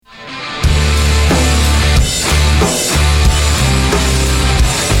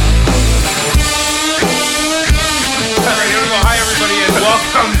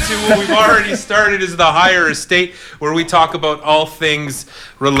we've already started is the Higher Estate, where we talk about all things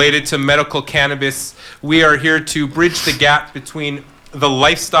related to medical cannabis. We are here to bridge the gap between the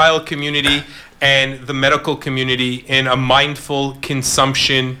lifestyle community and the medical community in a mindful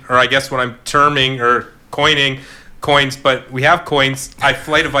consumption, or I guess what I'm terming or coining coins, but we have coins,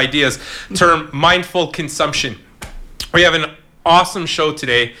 flight of ideas, term mindful consumption. We have an awesome show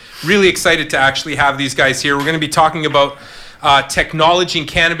today. Really excited to actually have these guys here. We're going to be talking about technology in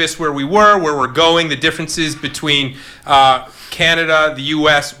cannabis, where we were, where we're going, the differences between Canada, the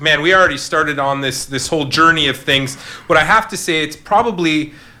U.S. Man, we already started on this whole journey of things. What I have to say, it's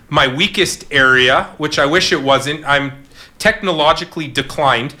probably my weakest area, which I wish it wasn't. I'm technologically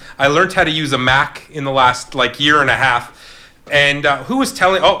declined. I learned how to use a Mac in the last year and a half. And who was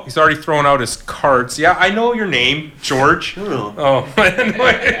telling? Oh, he's already thrown out his cards. Yeah, I know your name, George. Oh.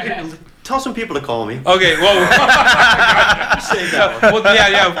 Tell some people to call me. Okay, well, Save that one. well,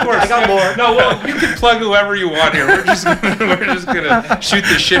 yeah, of course. I got more. No, well, you can plug whoever you want here. We're just gonna shoot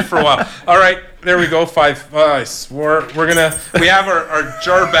the shit for a while. All right, there we go. 5. I swore we have our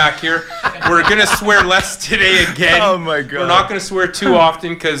jar back here. We're gonna swear less today again. Oh my God. We're not gonna swear too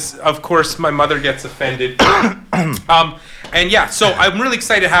often because, of course, my mother gets offended. And yeah, so I'm really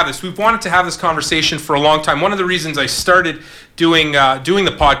excited to have this. We've wanted to have this conversation for a long time. One of the reasons I started doing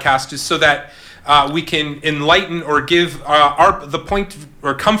the podcast is so that we can enlighten or give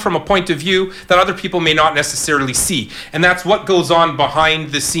come from a point of view that other people may not necessarily see, and that's what goes on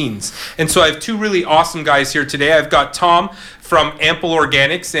behind the scenes. And so I have two really awesome guys here today. I've got Tom from Ample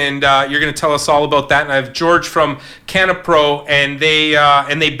Organics, and you're going to tell us all about that. And I have George from CannaPro, and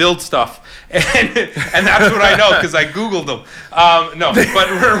they build stuff. And that's what I know because I Googled them. No, but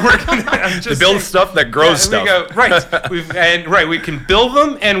we're gonna. They build stuff that grows stuff. We can build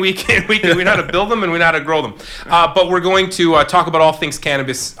them, and we know how to build them, and we know how to grow them. But we're going to talk about all things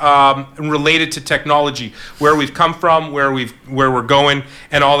cannabis related to technology, where we've come from, where we're going,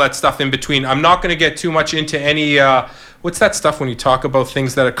 and all that stuff in between. I'm not going to get too much into any. What's that stuff when you talk about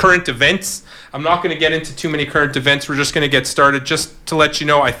things that are current events? I'm not going to get into too many current events. We're just going to get started. Just to let you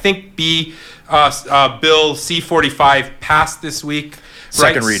know, I think Bill C-45 passed this week.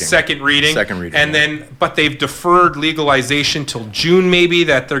 Second reading. And then, but they've deferred legalization till June maybe,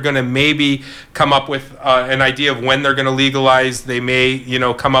 that they're going to maybe come up with an idea of when they're going to legalize. They may,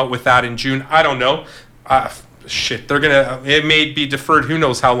 come out with that in June. I don't know. It may be deferred who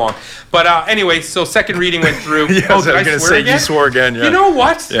knows how long. But anyway, so second reading went through. Yes, I was going to say, again? You swore again, yeah. You know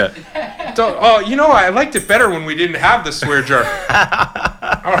what? Yeah. I liked it better when we didn't have the swear jar.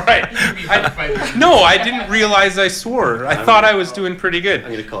 All right. I didn't realize I swore. I thought I was doing pretty good.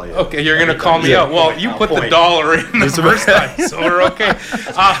 I'm going to call you. Okay, you're going to call me out. Well, you put the dollar in the first time, so we're okay.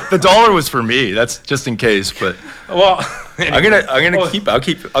 The dollar was for me. That's just in case, but. Well, anyway. I'll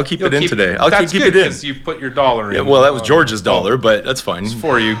keep it in today. I'll that's keep good it in. Because you put your dollar in. Yeah, well, that was George's dollar, but that's fine. It's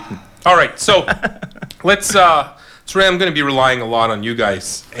for you. All right, so let's. I'm going to be relying a lot on you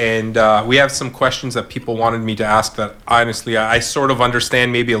guys, and we have some questions that people wanted me to ask that honestly I sort of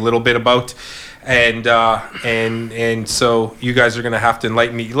understand maybe a little bit about, and so you guys are going to have to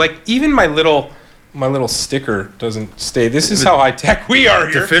enlighten me. Like even my little sticker doesn't stay. This is how high tech we are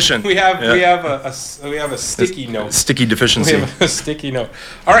here. Deficient. We have a sticky note. Sticky deficiency. We have a sticky note.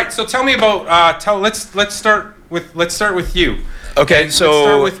 All right, so tell me about let's start with you. Okay, so let's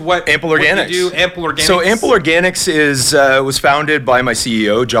start with what Ample What Organics. you do, Ample Organics. So Ample Organics was founded by my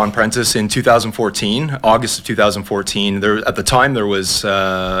CEO, John Prentice, in 2014, August of 2014. At the time, there was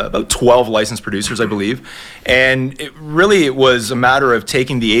about 12 licensed producers, I believe. And it was a matter of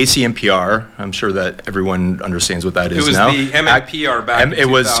taking the ACMPR. I'm sure that everyone understands what that is now. It was the MMPR back in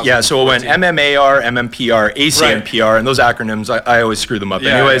 2014. So it went MMAR, MMPR, ACMPR, right. And those acronyms, I always screw them up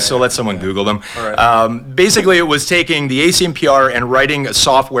so let someone Google them. All right. Basically, it was taking the ACMPR and writing a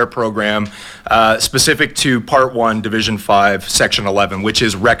software program specific to Part 1, Division 5, Section 11, which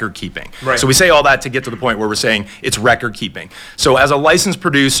is record keeping. Right. So we say all that to get to the point where we're saying it's record keeping. So as a licensed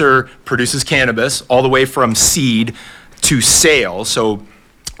producer, produces cannabis all the way from seed to sale. So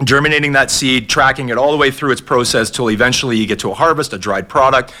germinating that seed, tracking it all the way through its process till eventually you get to a harvest, a dried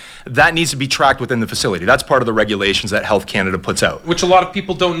product. That needs to be tracked within the facility. That's part of the regulations that Health Canada puts out. Which a lot of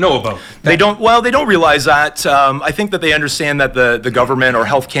people don't know about. They don't realize that. I think that they understand that the government or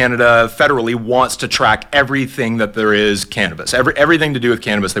Health Canada federally wants to track everything that there is cannabis. Everything to do with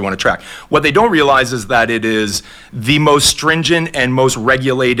cannabis they want to track. What they don't realize is that it is the most stringent and most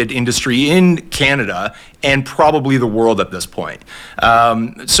regulated industry in Canada and probably the world at this point.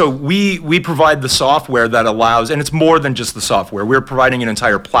 so we provide the software that allows, and it's more than just the software. We're providing an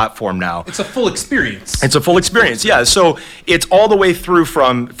entire platform now. It's a full experience. It's a full experience, yeah. So it's all the way through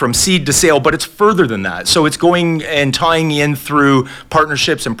from seed to sale, but it's further than that. So it's going and tying in through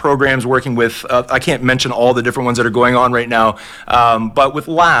partnerships and programs, working with, I can't mention all the different ones that are going on right now, but with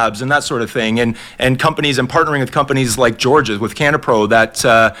labs and that sort of thing, and companies, and partnering with companies like George's, with CannaPro,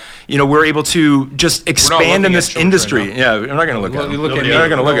 that, we're able to just expand in this industry. Right, yeah, we're not going to look at him. Look at You're not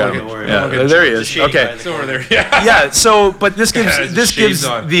going to look at him. Yeah, there he is. Okay. It's over there. Yeah. Yeah, so, but this gives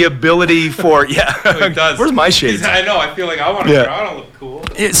the ability for, It does. Where's my shades? I know, I feel like I want to I don't look cool.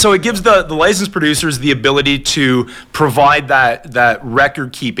 So it gives the licensed producers the ability to provide that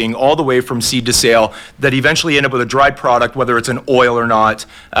record keeping all the way from seed to sale, that eventually end up with a dried product, whether it's an oil or not,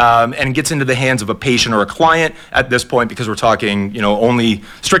 and gets into the hands of a patient or a client at this point, because we're talking, only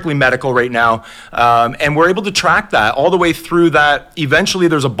strictly medical right now. And we're able to track that all the way through that. Eventually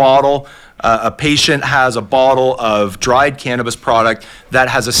there's a bottle. A patient has a bottle of dried cannabis product that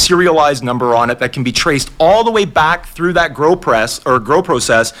has a serialized number on it that can be traced all the way back through that grow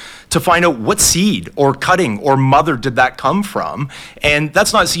process to find out what seed or cutting or mother did that come from. And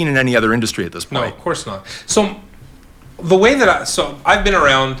that's not seen in any other industry at this point. No, of course not. So the way that I've been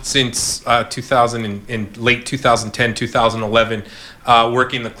around since 2000 in late 2010, 2011,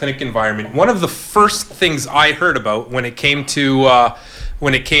 working in the clinic environment. One of the first things I heard about when it came to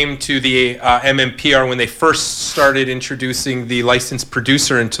the MMPR, when they first started introducing the licensed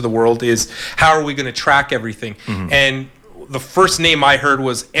producer into the world, is how are we going to track everything? Mm-hmm. And the first name I heard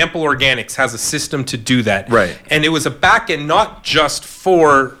was Ample Organics has a system to do that. Right. And it was a back end not just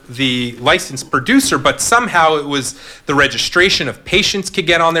for the licensed producer, but somehow it was the registration of patients could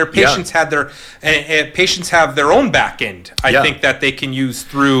get on there. Patients had their patients have their own back end. I think that they can use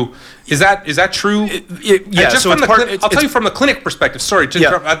through. Is that true? Yeah. So I'll tell you from the clinic perspective. Sorry,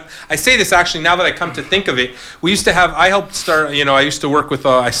 I say this actually now that I come to think of it. We used to have. I helped start. I used to work with.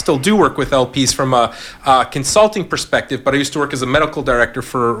 I still do work with LPs from a consulting perspective, but I used to work as a medical director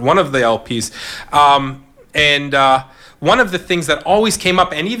for one of the LPs, and one of the things that always came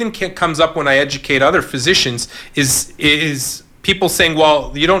up, and even comes up when I educate other physicians, is people saying,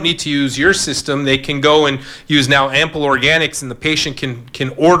 well, you don't need to use your system. They can go and use now Ample Organics, and the patient can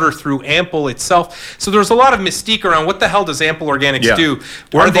order through Ample itself. So there's a lot of mystique around what the hell does Ample Organics do?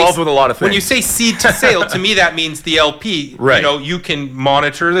 We're involved with a lot of things. When you say seed to sale, to me that means the LP. Right. You can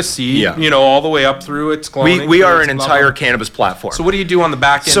monitor the seed, all the way up through its cloning. We are an entire cannabis platform. So what do you do on the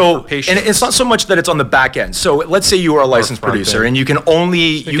back end for patients? And it's not so much that it's on the back end. So let's say you are a licensed producer, and you can only...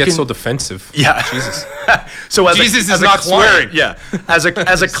 You get so defensive. Yeah. Jesus. So Jesus is not swearing. Yeah. As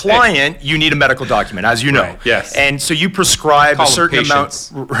a client, you need a medical document, as you know. Right, yes. And so you prescribe a certain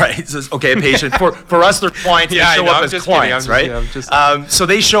amount. Right. Okay, a patient. For us, they're clients. They show up as clients, right? So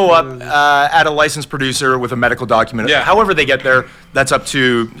they show up at a licensed producer with a medical document. Yeah. However they get there, that's up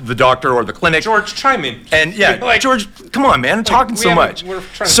to the doctor or the clinic. George, chime in. And George, come on, man. I'm talking so much.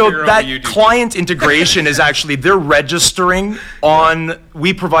 So that client integration is actually, they're registering on,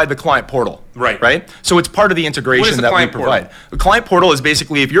 we provide the client portal. Right? So it's part of the integration that we provide. The client portal is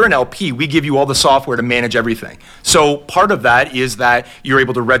basically, if you're an LP, we give you all the software to manage everything. So part of that is that you're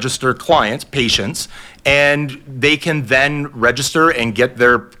able to register clients, patients, and they can then register and get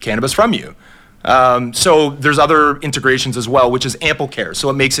their cannabis from you. So there's other integrations as well, which is Ample Care. So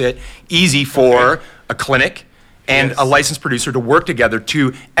it makes it easy for a clinic and a licensed producer to work together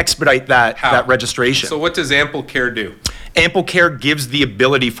to expedite that registration. So what does Ample Care do? Ample Care gives the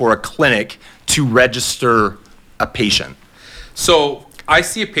ability for a clinic to register a patient. So I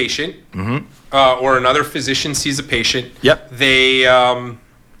see a patient, or another physician sees a patient. Yep.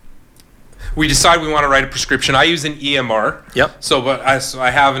 We decide we want to write a prescription. I use an EMR. Yep. So I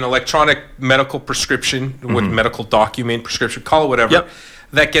have an electronic medical prescription with medical document, prescription, call it whatever. Yep.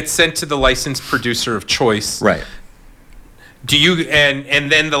 That gets sent to the licensed producer of choice. Right. Do you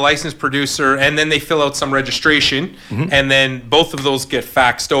and then the licensed producer, and then they fill out some registration, and then both of those get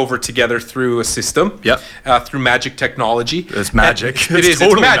faxed over together through a system. Yep. Through magic technology. It's magic. It's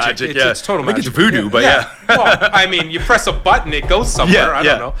totally magic. Yeah. It's total I think magic. it's voodoo, but yeah. Well, I mean, you press a button, it goes somewhere. I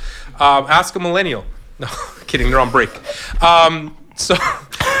don't know. Ask a millennial. No, kidding. They're on break. So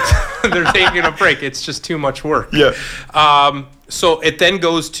they're taking a break. It's just too much work. Yeah. So it then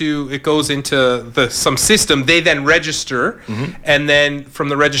goes into some system. They then register, and then from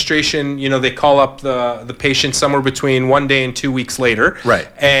the registration, they call up the patient somewhere between 1 day and 2 weeks later. Right.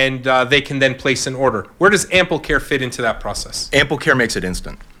 And they can then place an order. Where does Ample Care fit into that process? Ample Care makes it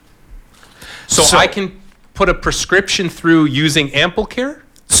instant. So I can put a prescription through using Ample Care?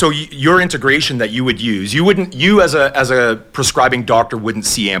 So your integration that you would use, you as a prescribing doctor wouldn't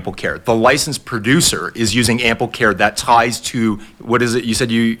see Ample Care. The licensed producer is using Ample Care that ties to, what is it you said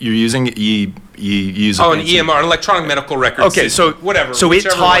you're using? You use an EMR, an electronic medical record. Okay, system. so whatever. So it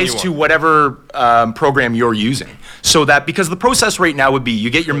whichever ties one you to want. whatever program you're using. So that, because the process right now would be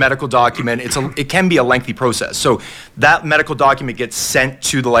you get your medical document, it can be a lengthy process. So that medical document gets sent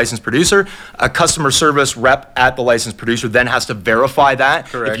to the licensed producer. A customer service rep at the licensed producer then has to verify that.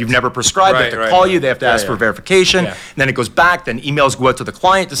 Correct. If you've never prescribed, they have to Right, call right. you, they have to ask for verification. Yeah. And then it goes back, then emails go out to the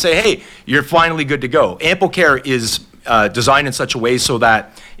client to say, hey, you're finally good to go. Ample Care is designed in such a way so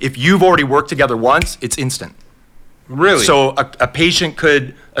that if you've already worked together once, it's instant. Really? So a patient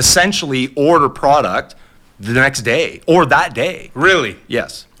could essentially order product the next day or that day. Really?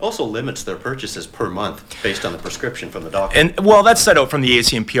 Yes. Also limits their purchases per month based on the prescription from the doctor. And well, that's set out from the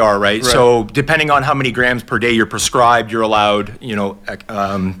ACMPR, right? So depending on how many grams per day you're prescribed, you're allowed,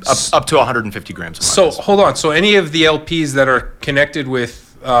 up to 150 grams a month. So hold on. So any of the LPs that are connected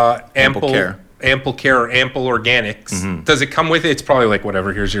with Ample Care. Ample Care or Ample Organics, does it come with it? It's probably like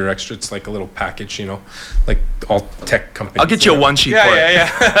whatever. Here's your extra. It's like a little package, like all tech companies. I'll get you a one sheet Yeah, for yeah, it.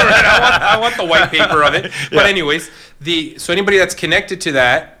 yeah. Right, I want the white paper of it. But anyways, so anybody that's connected to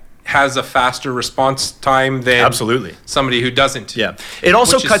that has a faster response time than Absolutely. somebody who doesn't. Yeah. It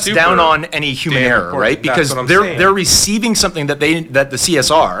also Which is cuts super down on any human damn error, important. right? That's Because what I'm they're saying. they're receiving something that the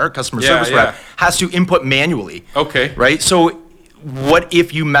CSR, customer service yeah. rep, has to input manually. Okay. Right? So what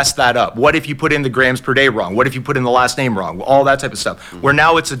if you mess that up? What if you put in the grams per day wrong? What if you put in the last name wrong? All that type of stuff. Where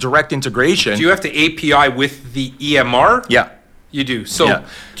now it's a direct integration. Do you have to API with the EMR? Yeah. You do. So Yeah.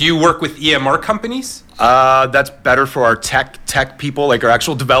 do you work with EMR companies? That's better for our tech people, like our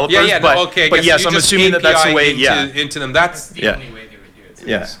actual developers. Yeah, yeah. But, Okay. I but guess yes, you I'm just assuming that that's the API way. into them. That's The Yeah. only way they would do it.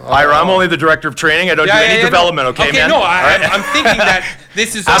 Yeah. Ira, I'm only the director of training. I don't do any development, no. okay, man? No, All right? I'm thinking that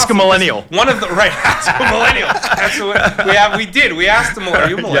this is Ask a awesome, 'cause millennial. One of the ask a millennial. That's what we did. We asked a millennial. Are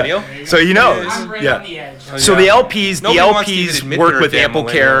you a millennial? So he knows. I'm right Yeah. on the edge. So the LPs, Nobody wants to even admit work they're a with damn Ample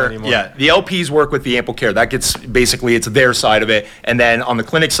millennial Care. anymore. Yeah, the LPs work with the Ample Care. That gets basically it's their side of it, and then on the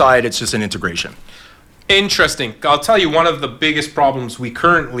clinic side, it's just an integration. Interesting. I'll tell you one of the biggest problems we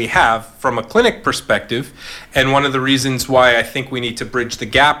currently have from a clinic perspective, and one of the reasons why I think we need to bridge the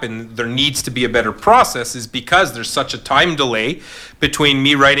gap and there needs to be a better process is because there's such a time delay between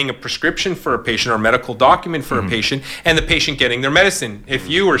me writing a prescription for a patient or a medical document for a patient and the patient getting their medicine. If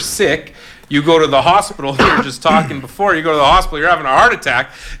you are sick, you go to the hospital, we were just talking before, you go to the hospital, you're having a heart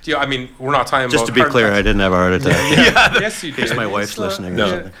attack. We're not talking Just about to be heart clear, I attacks. didn't have a heart attack. Yes, you did. In case my wife's listening or No.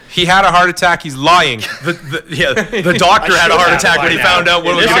 something. He had a heart attack, he's lying. The doctor had a heart attack when he found out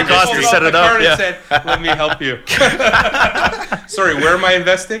what it was going to cost to set it up. And Yeah. said, "Let me help you." Sorry, where am I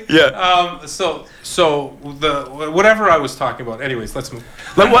investing? Yeah. So the whatever I was talking about. Anyways, let's move.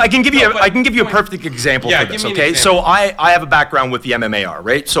 Well, I can give you No, but I can give you a point- perfect example Yeah, for give this. me an Okay, example. so I have a background with the MMAR,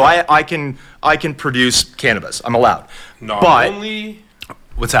 right? So I can produce cannabis. I'm allowed. Not But only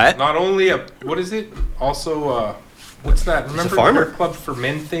what's that? what is it? Also, what's that? Remember farmer. the Club for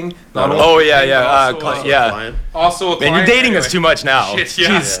Men thing? No, no. Oh yeah, yeah, Also, yeah. Client. Also a Man, client. you're dating us Anyway. too much now. Shit,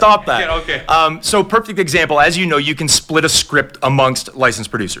 yeah. Jeez, stop that. Yeah, okay. So perfect example, as you know, you can split a script amongst licensed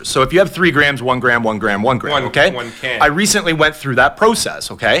producers. So if you have 3 grams, 1 gram, 1 gram, 1 gram, One- okay? one can. I recently went through that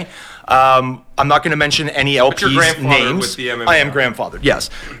process, okay? I'm not going to mention any you're LPs grandfathered names. with the MMR. I am grandfathered, yes.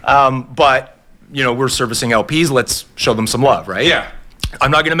 But, we're servicing LPs. Let's show them some love, right? Yeah. I'm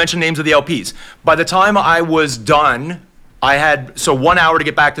not going to mention names of the LPs. By the time I was done, I had 1 hour to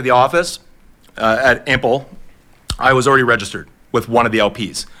get back to the office at Ample. I was already registered with one of the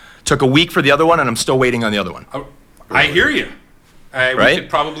LPs. Took a week for the other one, and I'm still waiting on the other one. I hear you. We Right? could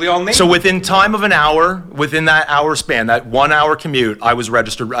probably all name. So within time of an hour, within that hour span, that 1 hour commute, I was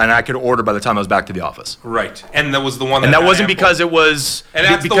registered, and I could order by the time I was back to the office. Right, and that was the one. And that had wasn't ample- because it was. And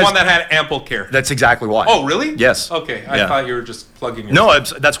that's because the one that had Ample Care. That's exactly why. Oh, really? Yes. Okay, I Yeah. thought you were just plugging. No,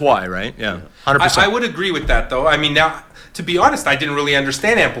 yourself. that's why, right? Yeah, 100%. I would agree with that, though. I mean, now, to be honest, I didn't really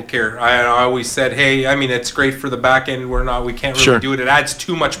understand Ample Care. I always said, hey, I mean, it's great for the back end. We can't really Sure. do it. It adds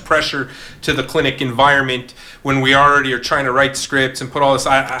too much pressure to the clinic environment when we already are trying to write scripts and put all this.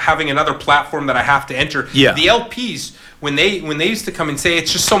 Having another platform that I have to enter. Yeah. The LPs, when they used to come and say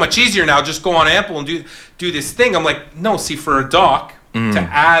it's just so much easier now, just go on Ample and do this thing. I'm like, no. See, for a doc. To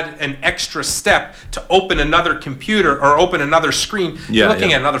add an extra step to open another computer or open another screen, you're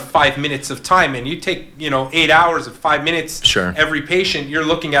looking at another 5 minutes of time, and you take 8 hours of 5 minutes. Sure. Every patient, you're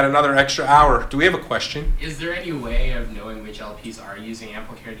looking at another extra hour. Do we have a question? Is there any way of knowing which LPs are using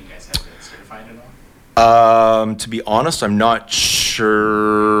Ample Care? Do you guys have it certified at all? To be honest, I'm not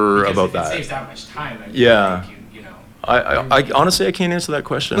sure Because about if that. It saves that much time. I Yeah. think I honestly, I can't answer that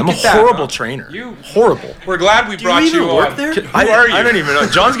question. Look I'm a at that, horrible huh? trainer. You- Horrible. We're glad we brought even you work on. there? Who are you? I don't even know.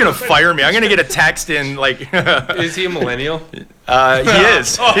 John's gonna fire me. I'm gonna get a text in like. Is he a millennial? He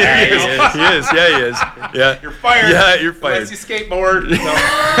is. Oh, he there you is. go. He is. Yeah, he is. Yeah. You're fired. Yeah, you're Unless fired. you skateboard.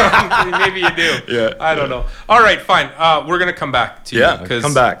 No. Maybe you do. Yeah. I don't know. All right, fine. We're gonna come back to you. Yeah, 'cause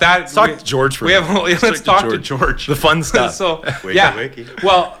come back. That, Let's talk to George for we a have. minute. Let's talk to George. The fun stuff. So Wakey, yeah. wakey.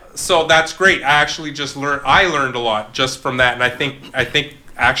 Well, so that's great. I actually just learned. I learned a lot just from that, and I think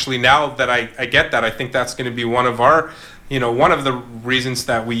actually now that I get that, I think that's going to be one of our, one of the reasons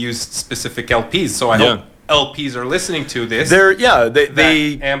that we use specific LPs. So I hope LPs are listening to this.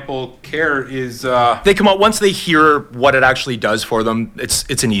 They Ample Care is. they come out once they hear what it actually does for them.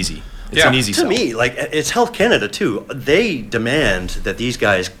 It's an easy. It's an easy To sell. me, like, it's Health Canada too. They demand that these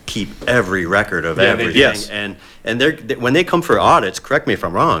guys keep every record of Yeah, they everything. do. Yes. And when they come for audits, correct me if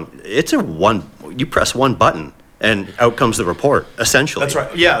I'm wrong, you press one button and out comes the report, essentially. That's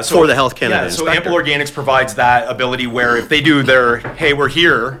right. Yeah. For the Health Canada Yeah. So inspector. Ample Organics provides that ability where if they do their, hey, we're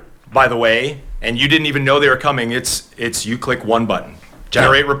here, by the way, and you didn't even know they were coming, it's you click one button,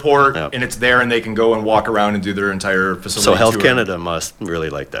 generate report, Yeah. and it's there, and they can go and walk around and do their entire facility. So Health tour. Canada must really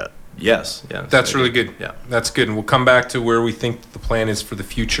like that. Yes. Yeah. That's really good. Yeah. That's good. And we'll come back to where we think the plan is for the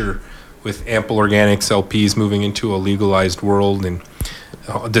future with Ample Organics LPs moving into a legalized world and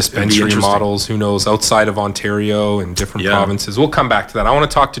dispensary interesting. models, who knows, outside of Ontario and different Yeah. provinces. We'll come back to that. I want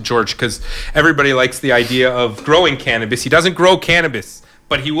to talk to George because everybody likes the idea of growing cannabis. He doesn't grow cannabis,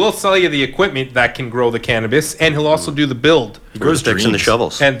 but he will sell you the equipment that can grow the cannabis, and he'll also do the build. He grows sticks and the dreams.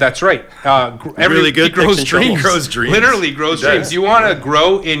 shovels. And that's right. Really good He grows picks and dreams. shovels. Grows dreams. Literally grows He does. dreams. You want to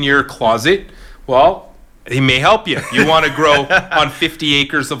grow in your closet? Well, he may help you. You want to grow on 50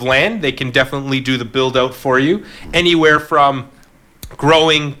 acres of land? They can definitely do the build out for you. Anywhere from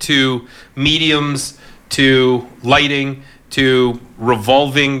growing to mediums to lighting to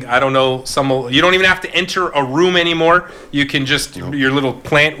revolving. I don't know. You don't even have to enter a room anymore. You can just your little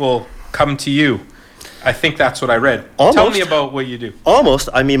plant will come to you. I think that's what I read. Tell Almost. me about what you do. Almost.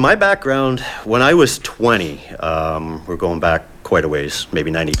 I mean, my background, when I was 20, we're going back quite a ways,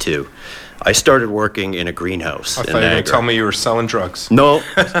 maybe 92, I started working in a greenhouse I in thought you were going to Niagara. tell me you were selling drugs. No,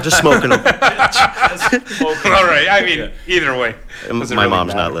 just smoking them. All right. I mean, either way. Doesn't My really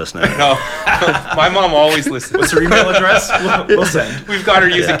mom's matter. not listening. No, my mom always listens. What's her email address? We'll send. We've got her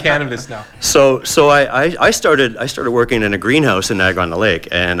using cannabis now. So I started working in a greenhouse in Niagara-on-the-Lake,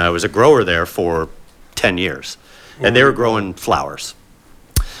 and I was a grower there for 10 years. And they were growing flowers.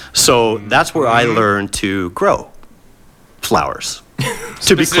 So that's where I learned to grow flowers.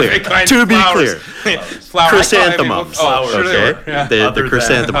 To be clear. Specific kinds To of be flowers. clear. Flower- Chrysanthemums. Oh, sure they Okay? were. Yeah. The Other than-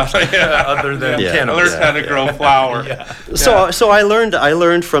 chrysanthemums. Other than Yeah. I cannabis. learned how to grow flower. So I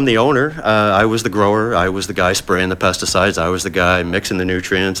learned from the owner. I was the grower. I was the guy spraying the pesticides. I was the guy mixing the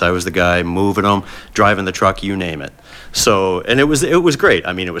nutrients. I was the guy moving them, driving the truck, you name it. So, and it was great.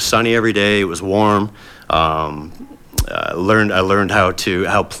 I mean, it was sunny every day. It was warm. I learned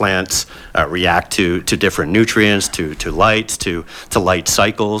how plants react to different nutrients, to lights, to light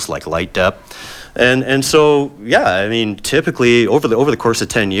cycles like light depth. And so, yeah, I mean, typically over the course of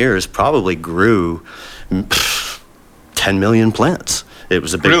 10 years, probably grew 10 million plants. It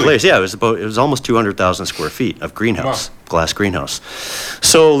was a big Really? place. Yeah, it was almost 200,000 square feet of greenhouse, glass greenhouse.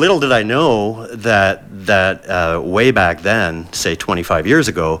 So little did I know that way back then, say 25 years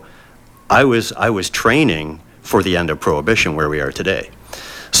ago, I was training for the end of Prohibition where we are today.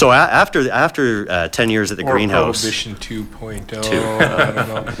 So after 10 years at the Or greenhouse, Prohibition 2.0. I don't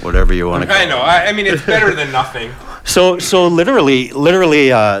know. whatever you want to call I it. know. I mean, it's better than nothing. So literally,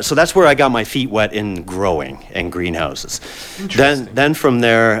 so that's where I got my feet wet in growing and greenhouses. Then from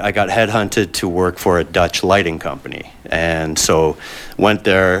there, I got headhunted to work for a Dutch lighting company, and so went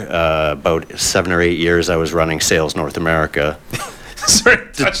there about 7 or 8 years. I was running sales North America. Sorry,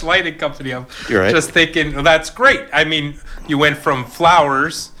 Dutch lighting company. I'm You're right. just thinking, well, that's great. I mean, you went from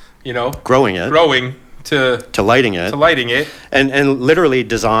flowers, Growing it to lighting it, lighting it. and literally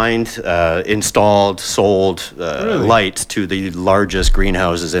designed, installed, sold lights to the largest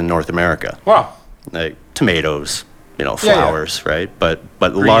greenhouses in North America. Wow. Like tomatoes, yeah. flowers, right? But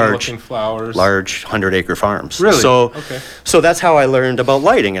Green-looking flowers. large 100-acre farms. Really? So, Okay. so that's how I learned about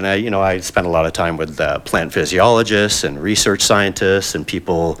lighting, and I spent a lot of time with plant physiologists and research scientists and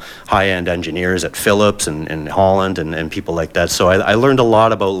people, high-end engineers at Philips and in Holland and people like that. So I learned a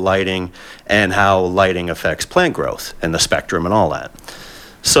lot about lighting and how lighting affects plant growth and the spectrum and all that.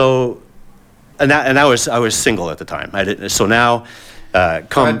 So, and I was single at the time. So now. Goddamn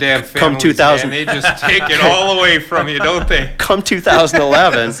come families, 2000. man, they just take it all away from you, don't they? Come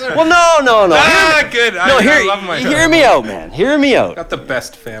 2011. Well, no. Good. No, I love my hear me out, man. Hear me out. Got the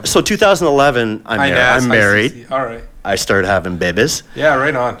best family. So 2011, I'm married. All right. I started having babies. Yeah,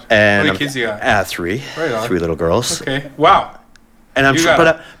 right on. And how many kids you got? 3. Right on. 3 little girls. Okay. Wow. And I'm You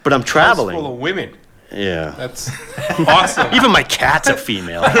got but I'm House traveling. full of women. Yeah. That's awesome. Even my cat's a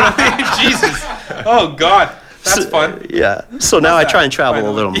female. Jesus. Oh God. That's fun. Yeah. So now I try and travel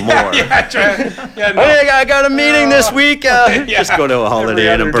a little more. Yeah, yeah, no. Hey, I got a meeting this week. Just go to a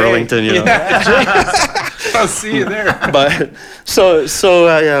Holiday Inn in Burlington, you know. I'll see you there. But so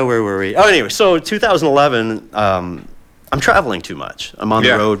yeah, where were we? Oh, anyway, so 2011, I'm traveling too much. I'm on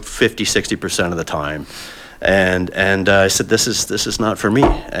the road 50-60% of the time. And I said, this is not for me.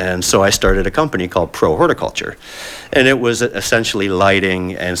 And so I started a company called Pro Horticulture. And it was essentially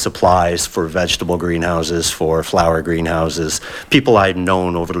lighting and supplies for vegetable greenhouses, for flower greenhouses. People I'd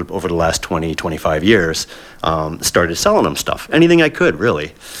known over the last 20, 25 years started selling them stuff. Anything I could,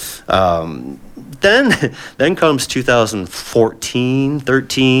 really. Then comes 2014,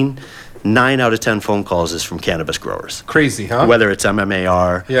 13. 9 out of 10 phone calls is from cannabis growers. Crazy, huh? Whether it's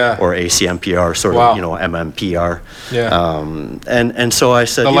MMAR or ACMPR, sort of, MMPR. Yeah. And so I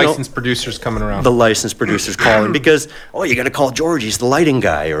said, the licensed producers coming around. The licensed producers calling because, you got to call George. He's the lighting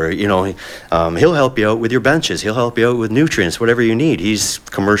guy, or he'll help you out with your benches. He'll help you out with nutrients, whatever you need. He's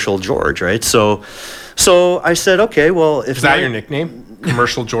commercial George, right? So I said, okay, well, if is that your nickname,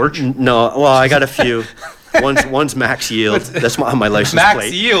 Commercial George? No, well, I got a few. One's Max Yield. That's my license Max plate.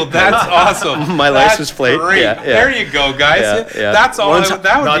 Max Yield. That's awesome. My license plate. Great. Yeah. There you go, guys. Yeah. That's all.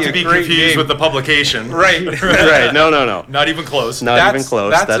 That would not be to be a great confused name. with the publication. Right. Right. No. Not even close. Not even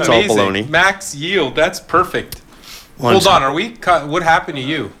close. That's all amazing. baloney. Max Yield. That's perfect. Hold on. Are we? What happened to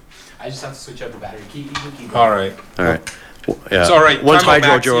you? I just have to switch out the battery. Keep going. All right. Yeah. It's all right. One's Talk about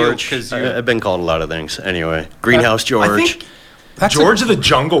Hydro Max Yield, George. 'cause I've been called a lot of things. Anyway, Greenhouse George. George of the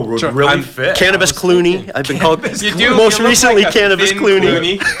Jungle would really fit. Cannabis Clooney. I've been called You do. most You look recently like a Cannabis thin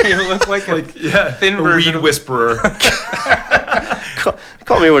Clooney. You look like a thin a version weed of whisperer.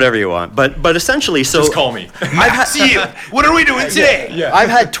 Call me whatever you want, but essentially, so Just call me. Max Yield. What are we doing today? Yeah. I've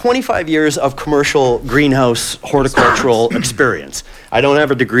had 25 years of commercial greenhouse horticultural experience. I don't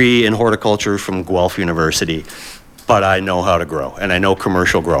have a degree in horticulture from Guelph University, but I know how to grow, and I know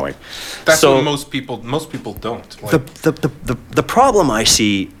commercial growing. That's what most people don't. Like, The problem I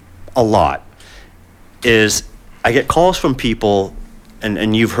see a lot is I get calls from people,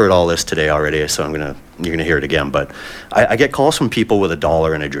 and you've heard all this today already, so you're gonna hear it again. But I get calls from people with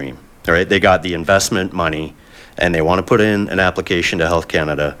 $1 and a dream. All right, they got the investment money, and they want to put in an application to Health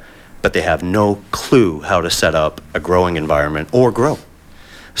Canada, but they have no clue how to set up a growing environment or grow.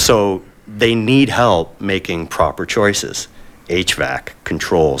 So they need help making proper choices. HVAC,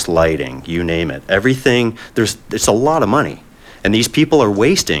 controls, lighting, you name it. Everything, it's a lot of money. And these people are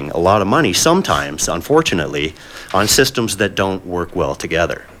wasting a lot of money sometimes, unfortunately, on systems that don't work well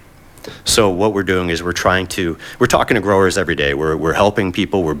together. So what we're doing is we're talking to growers every day. We're helping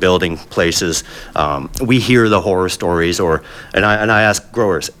people, we're building places. We hear the horror stories, and I ask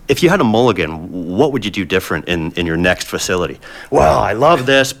growers, if you had a mulligan, what would you do different in your next facility? Well, I love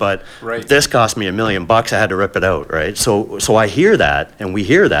this, but this cost me $1 million. I had to rip it out, right? So I hear that, and we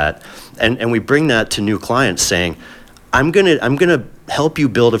hear that, and we bring that to new clients saying, I'm gonna help you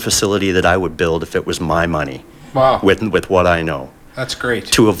build a facility that I would build if it was my money. Wow. With what I know. That's great.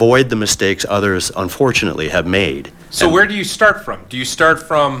 To avoid the mistakes others, unfortunately, have made. So where do you start from? Do you start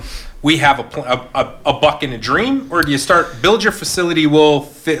from, we have a buck and a dream? Or do you start, build your facility, will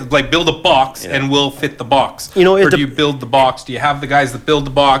fit, like build a box and we'll fit the box? Or do you build the box? Do you have the guys that build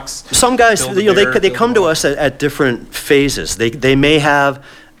the box? Some guys, they come to us at different phases. They may have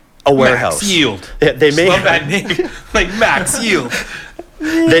a warehouse. Max Yield. They may love that name. Like Max Yield.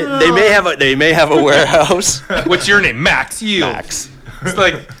 They may have a warehouse. What's your name? Max Yield. Max. It's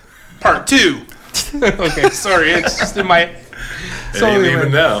like part 2. Okay, sorry. It's just in my. I didn't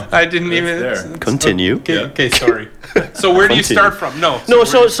even know. I didn't even. Continue. Okay, sorry. So where do you start from? No.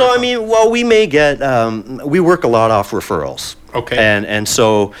 So I mean, well, we may get. We work a lot off referrals. Okay. And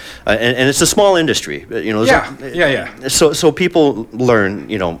so and it's a small industry. Yeah. So people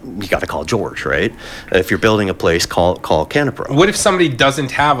learn. You got to call George, right? If you're building a place, call CannaPro. What if somebody doesn't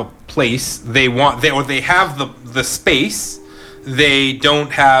have a place they have the space, they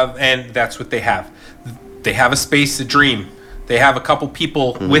don't have, and that's what they have. They have a space, a dream. They have a couple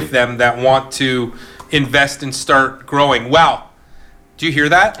people with them that want to invest and start growing. Wow. Do you hear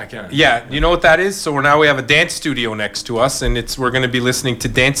that? I can. Yeah, you know what that is? So we have a dance studio next to us, and we're going to be listening to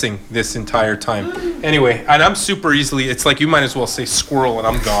dancing this entire time. Anyway, and I'm super easily, it's like you might as well say squirrel and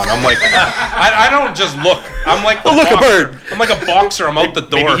I'm gone. I'm like, I don't just look. I'm like look, a bird. I'm like a boxer. I'm out the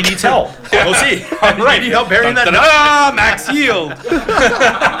door. Maybe he needs help. We'll see. Right. He need help burying that. Max Yield. To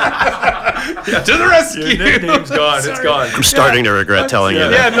the rescue. Your nickname's gone. It's gone. I'm starting to regret telling you Yeah,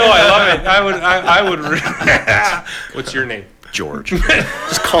 that. no, I love it. I would. What's your name? George.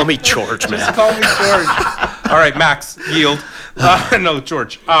 Just call me George, man. Just call me George. All right, Max Yield. No,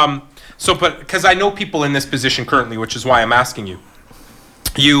 George. But because I know people in this position currently, which is why I'm asking you.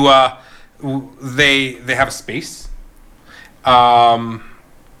 They have a space.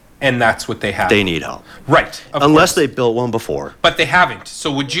 And that's what they have. They need help. Right. Unless they built one before. But they haven't.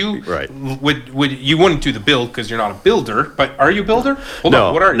 So would you? Right. Would you wouldn't do the build because you're not a builder? But are you a builder? Hold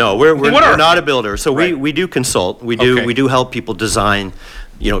on. What are you? No, we're What are not you? a builder. So Right. we do consult. We Okay. do help people design.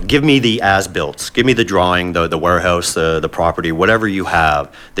 Give me the as-built. Give me the drawing, the warehouse, the property, whatever you have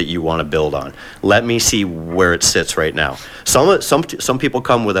that you want to build on. Let me see where it sits right now. Some people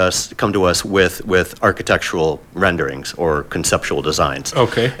come to us with architectural renderings or conceptual designs.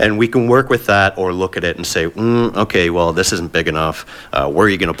 Okay. And we can work with that or look at it and say, okay, well, this isn't big enough. Where are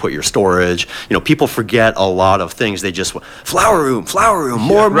you going to put your storage? People forget a lot of things. They just flower room,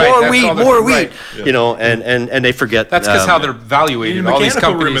 more right, more that's wheat, all they're- more wheat. right. And they forget. That's because how they're evaluated. All these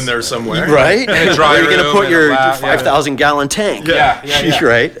companies. room in there somewhere. Right? a dry Where are you going to room put and a your lab, yeah. 5,000 gallon tank? Yeah.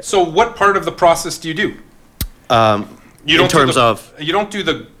 Right? So what part of the process do you do? You In terms of? You don't do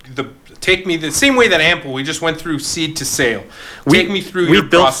the take me the same way that Ample. We just went through seed to sale. Take me through your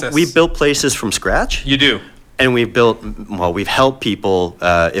process. We built places from scratch. You do. And we've helped people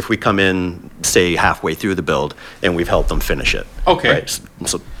if we come in, say, halfway through the build, and we've helped them finish it. Okay. Right?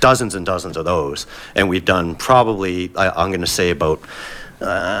 So dozens and dozens of those. And we've done probably, I'm going to say about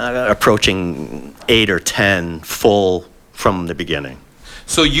approaching 8 or 10 full from the beginning.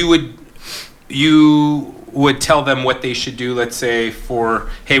 So you would tell them what they should do, let's say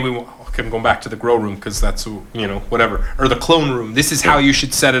I'm going back to the grow room because that's, whatever. Or the clone room. This is how you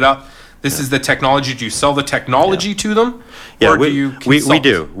should set it up. This is the technology. Do you sell the technology to them? Yeah, or do you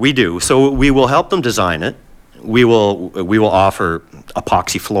consult? we do. So we will help them design it. We will offer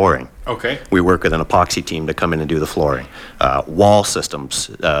epoxy flooring. Okay. We work with an epoxy team to come in and do the flooring. Wall systems,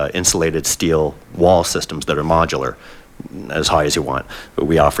 insulated steel wall systems that are modular, as high as you want. But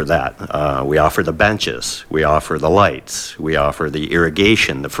we offer that. We offer the benches. We offer the lights. We offer the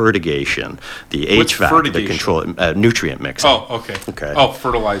irrigation, the fertigation, the What's HVAC, fertigation? the control, nutrient mixing. Oh, okay. Okay. Oh,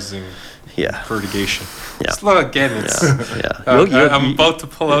 fertilizing. Yeah. Fertigation. Yeah. Again, it's. Yeah. I'm about to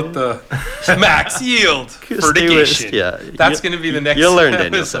pull out the max yield fertigation. Yeah. That's going to be the next. You'll learn,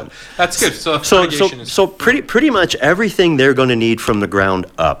 Daniel. episode. That's good. So So fertigation is. pretty much everything they're going to need from the ground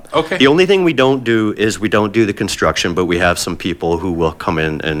up. Okay. The only thing we don't do is we don't do the construction, but we have some people who will come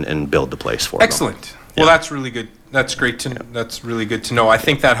in and build the place for them. Excellent. Well, that's really good. That's great to. That's really good to know. I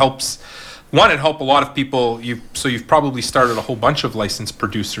think that helps. It help a lot of people. You've probably started a whole bunch of licensed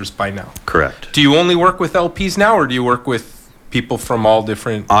producers by now. Correct. Do you only work with LPs now, or do you work with people from all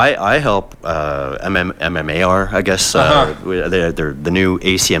different? I help MMAR, I guess. They're the new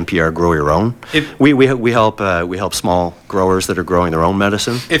ACMPR Grow Your Own. We help small growers that are growing their own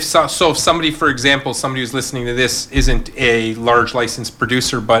medicine. If somebody, for example, somebody who's listening to this isn't a large licensed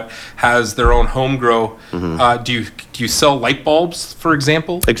producer but has their own home grow, do you sell light bulbs, for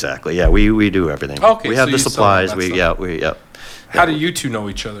example? Exactly. Yeah, we do everything. Okay, we have so the you sell supplies. all that stuff. How do you two know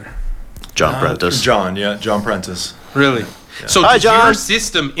each other? John Prentice. John Prentice. Really? So Hi, does your John.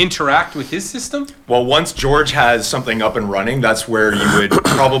 system interact with his system? Well, once George has something up and running, that's where you would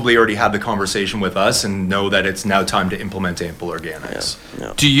probably already have the conversation with us and know that it's now time to implement Ample Organics.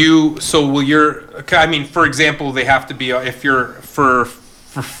 Yeah. Do you? So will your? I mean, for example, they have to be. If you're for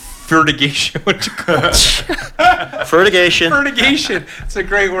fertigation, what you call it? Fertigation. Fertigation. It's a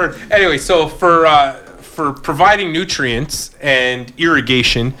great word. Anyway, so for providing nutrients and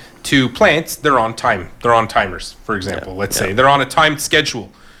irrigation to plants, they're on time. They're on timers, for example. Let's say they're on a timed schedule.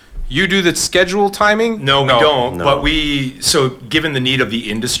 You do the schedule timing? No, we don't. No. But so given the need of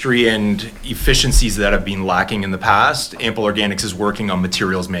the industry and efficiencies that have been lacking in the past, Ample Organics is working on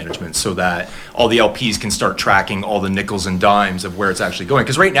materials management so that all the LPs can start tracking all the nickels and dimes of where it's actually going.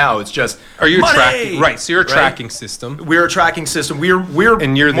 Because right now it's just Are you money! tracking? Right. So you're a Right? tracking system. We're a tracking system. We're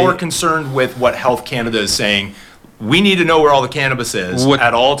And you're more the- concerned with what Health Canada is saying. We need to know where all the cannabis is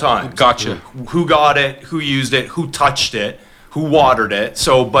at all times. Gotcha. Who got it, who used it, who touched it, who watered it.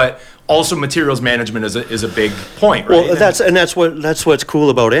 So, but also materials management is a big point, right? Well, that's what's cool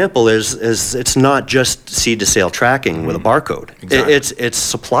about Ample is it's not just seed to sale tracking with a barcode. Exactly. It's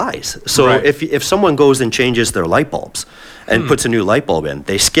supplies. So Right. if someone goes and changes their light bulbs and puts a new light bulb in,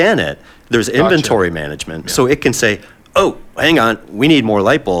 they scan it. There's inventory management, so it can say, "Oh, hang on, we need more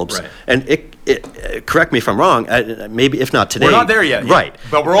light bulbs," Right. and it correct me if I'm wrong. Maybe if not today, We're not there yet, right?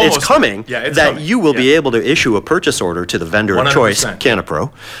 but we're almost It's coming. there. Yeah, it's that coming. you will be Yeah. able to issue a purchase order to the vendor of choice, 100%.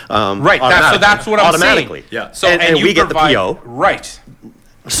 CannaPro. Right. That's what I'm automatically. saying. Yeah. So And you we get the provide- PO. Right.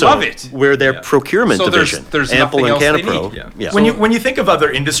 So Love it. We're their Yeah. procurement So there's- division. there's Ample nothing and else they CannaPro. need. Yeah. When you think of other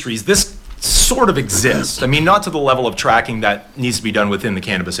industries, this sort of exists. I mean, not to the level of tracking that needs to be done within the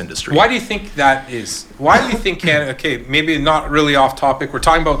cannabis industry. Why do you think that is? Why do you think okay, maybe not really off topic. We're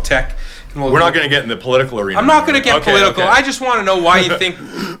talking about tech. And We're not going to get in the political arena. I'm not going to get Okay, political. okay. I just want to know why you think.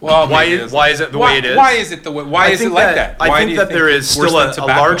 Well, Why maybe is it the way it is? Why is it the way? Why I is it think like that? I Why think do you that there is worse still than a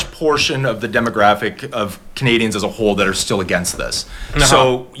tobacco? large portion of the demographic of Canadians as a whole that are still against this. Uh-huh.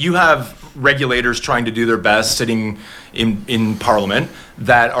 So you have regulators trying to do their best sitting in Parliament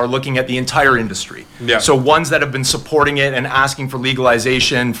that are looking at the entire industry. Yeah. So ones that have been supporting it and asking for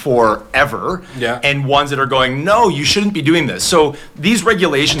legalization forever, Yeah. and ones that are going, no, you shouldn't be doing this. So these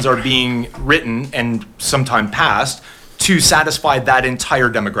regulations are being written and sometime passed to satisfy that entire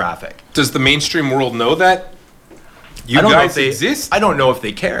demographic. Does the mainstream world know that you I don't know guys if they exist? I don't know if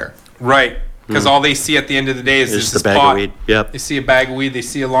they care. Right. Because all they see at the end of the day is Is this the bag of pot. weed. Yep. They see a bag of weed. They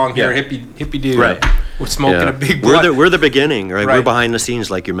see a long hair Yeah. hippie dude. Right. We're smoking Yeah. a big blunt. We're the beginning, right? Right. We're behind the scenes,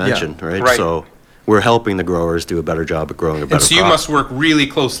 like you mentioned, right? Right. So we're helping the growers do a better job of growing a better And so you crop. must work really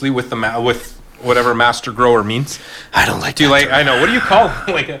closely with with whatever master grower means. I don't like Do you that like? term. I know. What do you call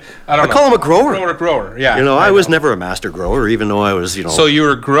him? Like I don't know. call him a grower. Grower. Yeah. You know, I was never a master grower, even though I was, So you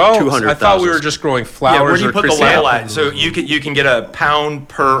were growing. 200,000. I thought we were just growing flowers. Yeah, where do you or put the level chrysanthemums. at? So you can get a pound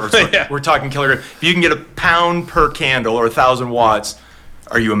per. Or sorry, Yeah. We're talking kilogram. If you can get a pound per candle or 1,000 watts,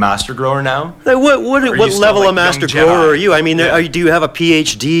 are you a master grower now? What you still level like of master young grower Jedi? are you? I mean, Yeah. do you have a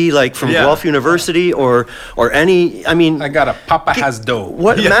PhD like from Yeah. Guelph University or any? I mean, I got a Papa has dough.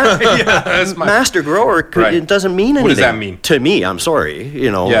 what That's my- master grower? Right. It doesn't mean anything. What does that mean? To me? I'm sorry.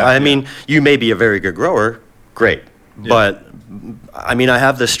 You know, Yeah. I mean, you may be a very good grower, great, but I mean, I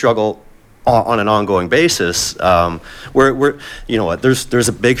have this struggle on an ongoing basis. Where you know what? There's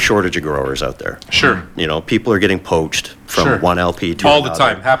a big shortage of growers out there. Sure. You know, people are getting poached from Sure. one LP to All the another.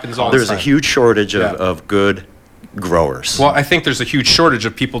 time. Happens all the There's time. a huge shortage Yeah. of good growers. Well, I think there's a huge shortage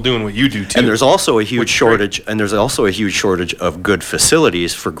of people doing what you do too. And there's also a huge Which is shortage, and there's also a huge shortage of good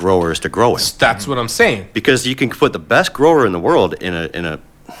facilities for growers to grow in. That's what I'm saying. Because you can put the best grower in the world in a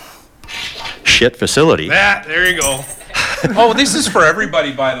shit facility. There you go. Oh, this is for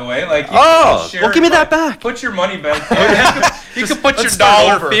everybody, by the way. Like, you Oh, can share well, give me it, that but back. Put your money back. Yeah, you can put your let's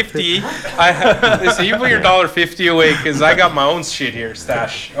start over. $1.50. Listen, you put your $1.50 away because I got my own shit here.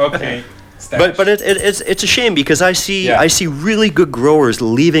 Stash. Okay. Stash. But it's a shame because I see Yeah. really good growers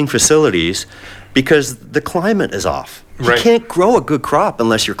leaving facilities because the climate is off. Right. You can't grow a good crop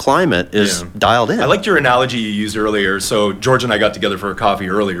unless your climate is Yeah. dialed in. I liked your analogy you used earlier. So George and I got together for a coffee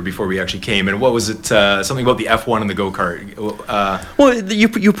earlier before we actually came. And what was it? Something about the F1 and the go-kart. Well,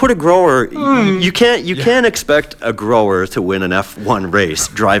 you put a grower. Hmm. You can't expect a grower to win an F1 race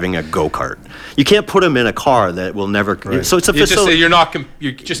driving a go-kart. You can't put him in a car that will never. So it's a you just say facility.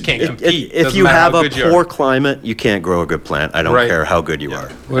 you just can't compete. If Doesn't you matter have how a good you are. poor climate, you can't grow a good plant. I don't Right. care how good you are.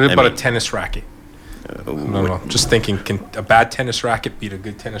 What I about mean, a tennis racket? No, no. Just thinking, can a bad tennis racket beat a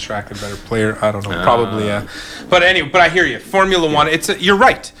good tennis racket, better player? I don't know. Probably, yeah. But anyway, but I hear you. Formula One. You're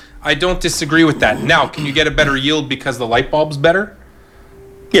right. I don't disagree with that. Now, can you get a better yield because the light bulb's better?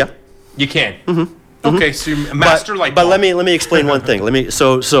 Yeah. You can. Okay, so you master light bulb. But let me explain one thing. And I This is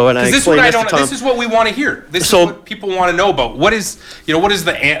explained what I this don't. to Tom. This is what we want to hear. This So- is what people want to know about. What is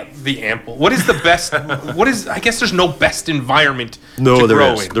the ample? What is the best? What is? I guess there's no best environment No, to there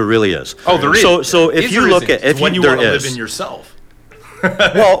grow is. in. There really is. Oh, there is. So if Is you or look isn't? at if when you there want to is. live in yourself.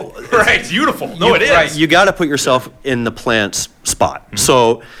 Well, Right. It's beautiful. No, it is. right. you got to put yourself in the plant's spot.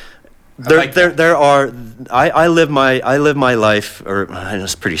 So like that. there are. I live my life, or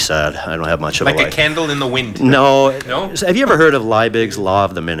it's pretty sad. I don't have much of Like a a life. candle in the wind. No. No? Have you ever heard of Liebig's law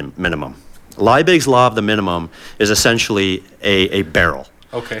of the minimum? Liebig's law of the minimum is essentially a barrel.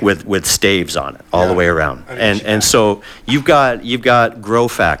 Okay. With staves on it all the Yeah. way around, I didn't see and so you've got grow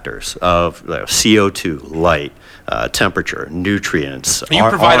factors of CO2, light, temperature, nutrients. You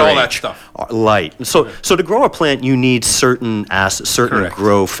provide all RH, that stuff. Light. So to grow a plant, you need certain Correct.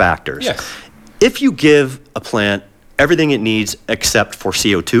 grow factors. Yes. If you give a plant everything it needs except for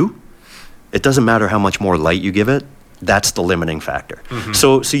CO2, it doesn't matter how much more light you give it. that's the limiting factor.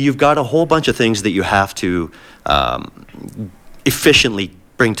 So you've got a whole bunch of things that you have to efficiently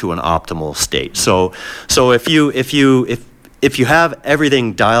bring to an optimal state. So if you have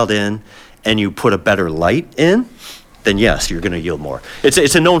everything dialed in and you put a better light in, then yes, you're going to yield more.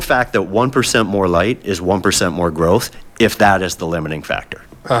 It's a known fact that 1% more light is 1% more growth, if that is the limiting factor.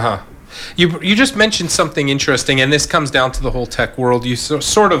 You just mentioned something interesting, and this comes down to the whole tech world. You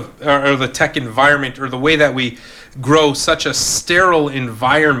sort of, or the tech environment, or the way that we grow such a sterile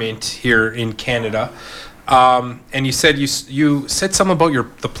environment here in Canada. And you said you said something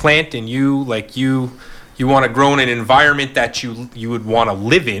about the plant, and you want to grow in an environment that you would want to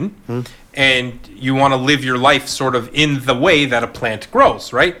live in. And you want to live your life sort of in the way that a plant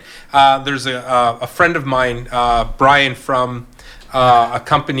grows, right? There's a friend of mine, Brian, from a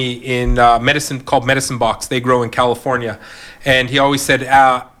company in medicine called Medicine Box. They grow in California. And he always said,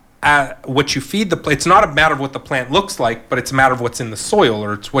 what you feed the plant, it's not a matter of what the plant looks like, but it's a matter of what's in the soil,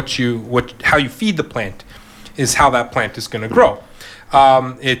 or it's how you feed the plant is how that plant is going to grow.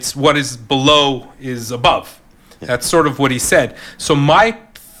 It's what is below is above. That's sort of what he said. So my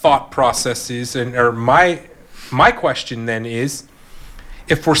thought process is, or my question then is,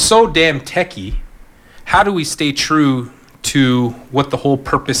 if we're so damn techie, how do we stay true to what the whole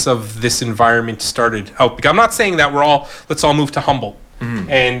purpose of this environment started out? Because I'm not saying that let's all move to Humboldt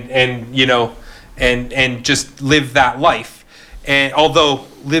and just live that life. And although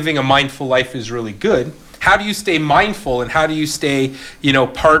living a mindful life is really good, how do you stay mindful, and how do you stay,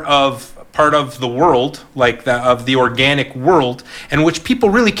 part of the world, like of the organic world, and which people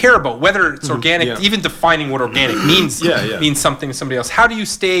really care about, whether it's organic, even defining what organic means means something to somebody else. How do you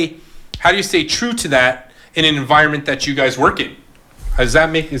stay true to that in an environment that you guys work in? Is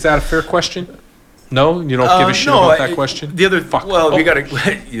that a fair question? No, you don't give a shit about that question. The other, we got to.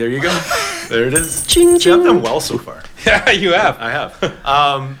 There you go. There it is. Ching, ching. I've done well so far. Yeah, you have. I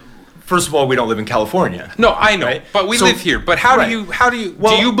have. First of all, we don't live in California. No, I know, right? But we live here. But how do you?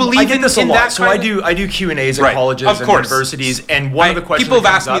 Do you believe I get this in a lot. that? So I do Q&As at colleges and universities, and one of the questions people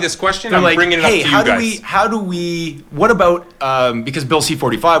have asked me this question. I'm bringing it up to you guys. How do we? What about because Bill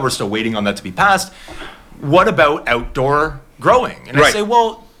C-45? We're still waiting on that to be passed. What about outdoor growing? And I say,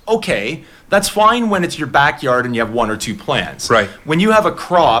 well, okay, that's fine when it's your backyard and you have one or two plants. Right. When you have a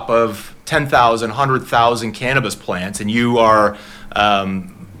crop of 10,000, 100,000 cannabis plants, and you are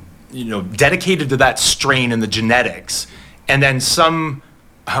dedicated to that strain and the genetics, and then some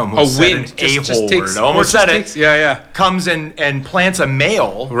comes and plants a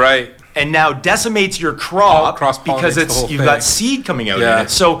male, right, and now decimates your crop because you've got seed coming out in it.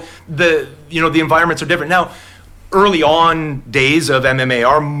 So the environments are different. Now, early on days of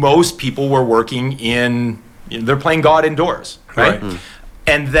MMAR, most people were working they're playing God indoors, right?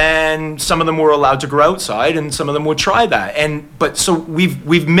 And then some of them were allowed to grow outside, and some of them would try that. But so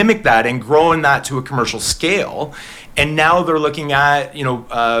we've mimicked that and grown that to a commercial scale, and now they're looking at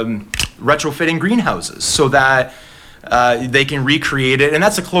retrofitting greenhouses so that they can recreate it, and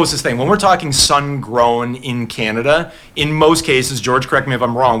that's the closest thing. When we're talking sun-grown in Canada, in most cases, George, correct me if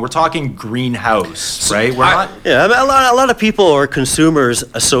I'm wrong, we're talking greenhouse, right? A lot of people or consumers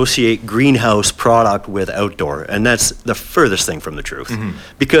associate greenhouse product with outdoor, and that's the furthest thing from the truth.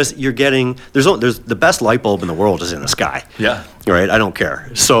 Because you're getting there's the best light bulb in the world is in the sky. Yeah. Right. I don't care.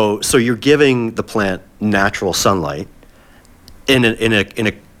 So you're giving the plant natural sunlight in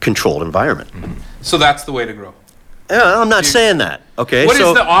a controlled environment. So that's the way to grow. I'm not saying that. Okay. What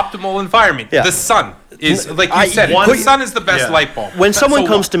is the optimal environment? Yeah. The sun is, like you said, the sun is the best light bulb. When someone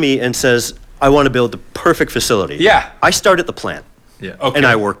comes to me and says, I want to build the perfect facility, I start at the plant. Yeah. Okay. And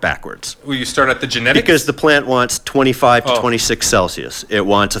I work backwards. Well, you start at the genetics? Because the plant wants 25 to 26 Celsius. It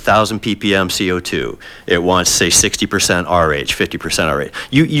wants 1,000 ppm CO2. It wants, say, 60% RH, 50% RH.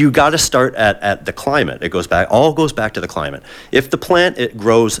 You got to start at the climate. It goes back to the climate. If the plant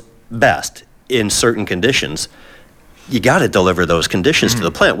grows best in certain conditions, you got to deliver those conditions to the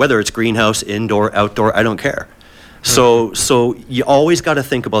plant, whether it's greenhouse, indoor, outdoor, I don't care. So you always got to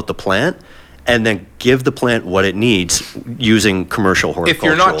think about the plant and then give the plant what it needs using commercial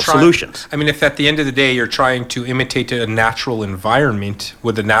horticultural solutions. I mean, if at the end of the day you're trying to imitate a natural environment,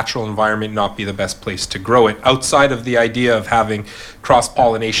 would the natural environment not be the best place to grow it outside of the idea of having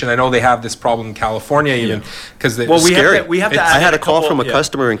cross-pollination? I know they have this problem in California even because I had a call from a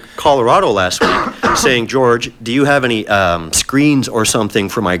customer in Colorado last week saying, George, do you have any screens or something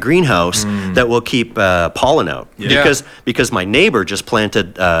for my greenhouse that will keep pollen out? Because my neighbor just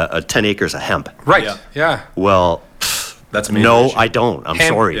planted 10 acres of hemp. Right. Yeah. Well, that's a major issue. I don't. I'm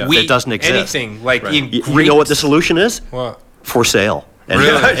sorry. It doesn't exist. Anything like you know what the solution is? What? For sale. And,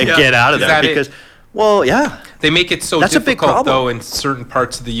 really? and get out of there. They make it so That's a big difficult, problem. though, in certain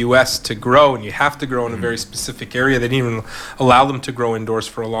parts of the U.S. to grow, and you have to grow in a very specific area. They didn't even allow them to grow indoors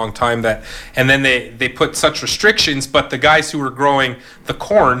for a long time. And then they put such restrictions, but the guys who were growing the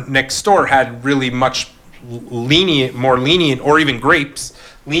corn next door had really much more lenient, or even grapes,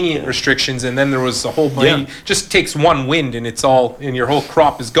 lenient restrictions, and then there was a whole bunch. Just takes one wind and your whole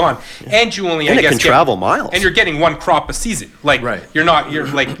crop is gone. And you only, And I it guess, can travel miles. And you're getting one crop a season. Like, Right. you're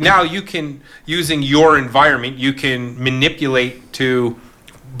like, now you can, using your environment, you can manipulate to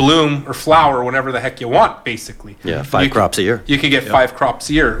bloom or flower whenever the heck you want, basically. Yeah, 5 crops a year. You can get 5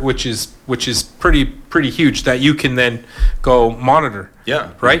 crops a year, which is pretty huge, that you can then go monitor. Yeah.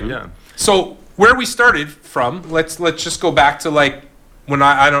 Right? Yeah. So where we started from, let's just go back to, like, when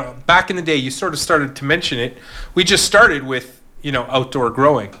I don't, back in the day, you sort of started to mention it. We just started with, outdoor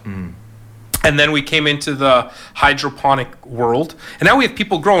growing. And then we came into the hydroponic world. And now we have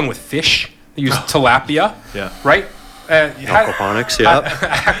people growing with fish. They use tilapia. Yeah. Right? Aquaponics, yeah.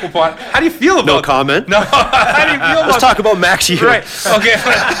 Aquaponics. How do you feel about No comment. No. How do you feel about Let's talk about max yield. Right. Okay.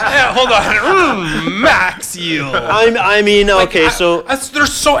 Yeah, hold on. Max yield. I mean, okay, so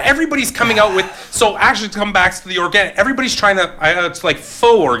Everybody's coming out with, so actually to come back to the organic, everybody's trying to, it's like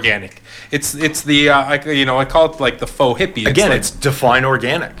faux organic. It's the, I call it like the faux hippie. Again, like, it's define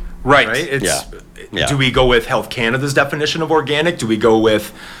organic. Right. It's, Yeah. Do we go with Health Canada's definition of organic? Do we go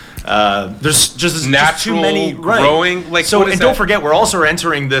with there's just natural too many growing? Like, so, what is and that? don't forget, we're also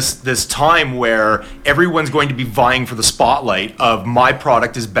entering this time where everyone's going to be vying for the spotlight of my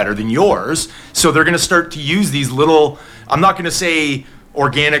product is better than yours. So they're going to start to use these little. I'm not going to say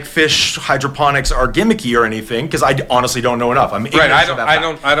organic fish hydroponics are gimmicky or anything, because I honestly don't know enough. I'm ignorant right. of that I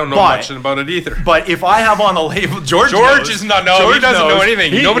fact. don't know But- much about it either. But if I have on the label, George George knows. is not. No, he George doesn't know knows.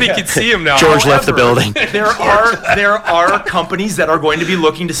 anything. Nobody can see him now. George left the building. There are companies that are going to be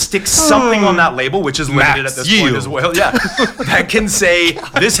looking to stick something on that label, which is limited Max at this point yield. as well. Yeah, that can say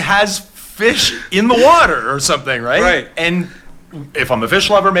this has fish in the water or something, right? Right. And if I'm a fish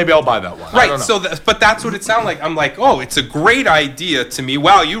lover, maybe I'll buy that one. I Right, don't know. so but that's what it sounded like. I'm like, oh, it's a great idea to me.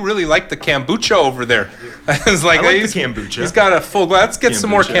 Wow, you really like the kombucha over there. I was like, I like the he's- kombucha. He's got a full glass. Let's get some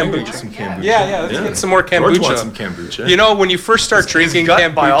more kombucha. Some kombucha. Yeah, let's get some more kombucha. George wants some kombucha. You know, when you first start drinking gut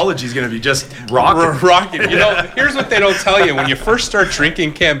kombucha, biology is going to be just rocking. rocking. You know, here's what they don't tell you. When you first start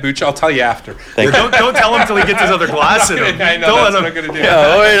drinking kombucha, I'll tell you after. Don't tell him until he gets his other glass in him. I know, Don't that's what let I'm him. going to do.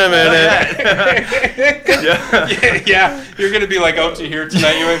 Oh, wait a minute. Yeah, you're going to be like out to here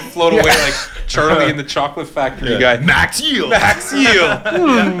tonight. You might float away like Charlie in the Chocolate Factory guy. Max yield. Max yield.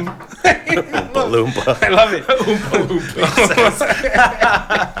 Loompa. I love it.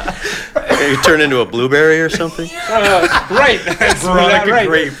 You turn into a blueberry or something? Right. That's Veronica right.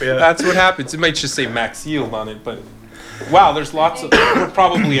 Grape, yeah. That's what happens. It might just say max yield on it, but wow, there's lots of. We're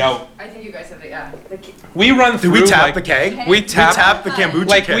probably out. I think you guys have it, We run through. Do we tap like, the keg? We tap the kombucha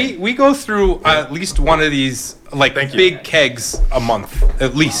Like keg. we go through at least one of these like Thank you. big kegs a month.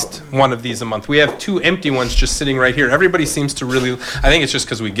 At least one of these a month. We have 2 empty ones just sitting right here. Everybody seems to really. I think it's just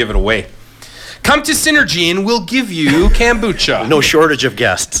because we give it away. Come to Synergy and we'll give you kombucha. No shortage of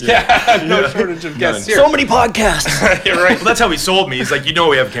guests. No shortage of guests here. So many podcasts. You're right. Well, that's how he sold me. He's like, we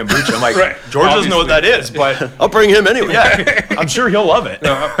have kombucha. I'm like, Right. George doesn't know what that is, but I'll bring him anyway. yeah, I'm sure he'll love it.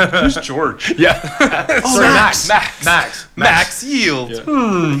 Who's George? Yeah. Sorry, Max. Max yield.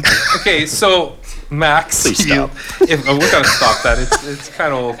 Okay, so Max Please yield. We're gonna stop that. It's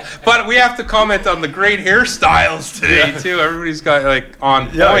kind of old, but we have to comment on the great hairstyles today too. Everybody's got like on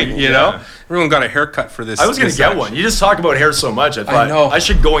point, Yeah, you know. Everyone got a haircut for this. I was going to this get action. one. You just talk about hair so much. I thought know. I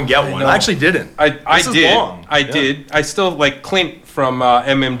should go and get one. know. I actually didn't. I This is did. long. I Yeah. did. I still like Clint from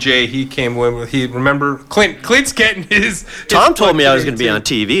MMJ. He came with. He remember Clint. Clint's getting his. Tom told me I was going to be too. on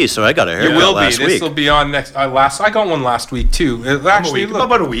TV, so I got a You haircut will be. last This week. will be on next. I got one last week too. It I'm a actually week. looked-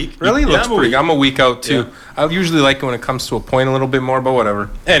 About a week. Really Yeah, looks I'm a pretty. week. I'm a week out too. Yeah. I usually like it when it comes to a point a little bit more, but whatever.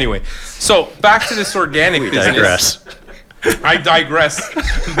 Anyway, so back to this organic business. Digress. I digress.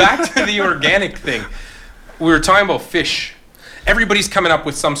 Back to the organic thing. We were talking about fish. Everybody's coming up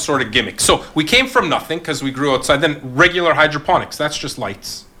with some sort of gimmick. So we came from nothing because we grew outside. Then regular hydroponics. That's just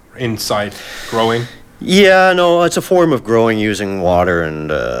lights inside growing. Yeah, no, it's a form of growing using water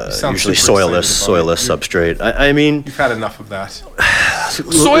and sound usually super soilless excited substrate. I mean, You've had enough of that.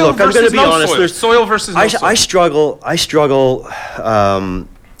 look, Soil I'm going versus to be no honest. soil. There's, Soil versus no soil.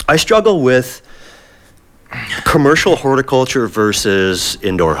 I struggle with commercial horticulture versus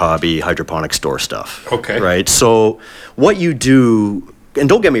indoor hobby hydroponic store stuff. Okay. Right. So what you do, and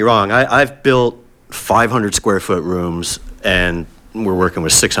don't get me wrong, I've built 500 square foot rooms, and we're working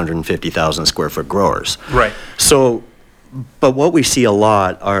with 650,000 square foot growers. Right. So But what we see a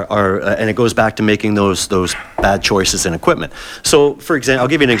lot are and it goes back to making those bad choices in equipment. So, for example, I'll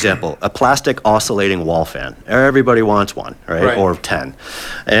give you an example: a plastic oscillating wall fan. Everybody wants one, right? Or 10,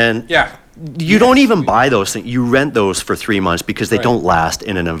 and Yeah. you don't even buy those things. You rent those for 3 months because they don't last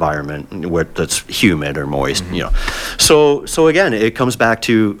in an environment where that's humid or moist. You know, so again, it comes back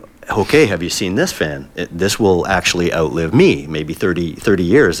to, okay, have you seen this fan? This will actually outlive me, maybe 30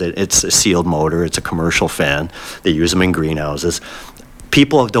 years. It's a sealed motor. It's a commercial fan. They use them in greenhouses.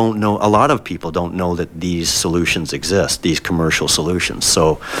 People don't know, a lot of people don't know that these solutions exist, these commercial solutions.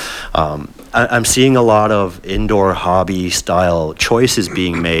 So I'm seeing a lot of indoor hobby style choices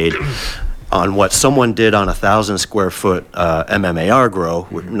being made on what someone did on a 1,000 square foot MMAR grow.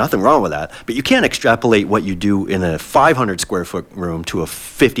 Nothing wrong with that, but you can't extrapolate what you do in a 500 square foot room to a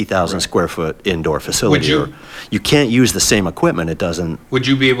 50,000 square foot indoor facility. You can't use the same equipment. It doesn't. Would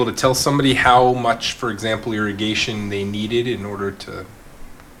you be able to tell somebody how much, for example, irrigation they needed in order to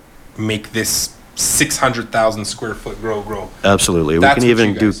make this 600,000 square foot grow? Absolutely. That's we can even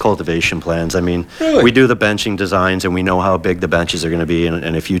what you do guys- cultivation plans. I mean, Really? we do the benching designs and we know how big the benches are going to be.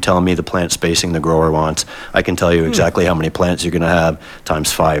 And if you tell me the plant spacing the grower wants, I can tell you exactly how many plants you're going to have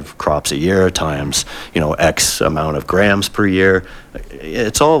times 5 crops a year times, X amount of grams per year.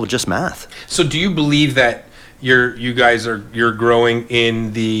 It's all just math. So do you believe that you're growing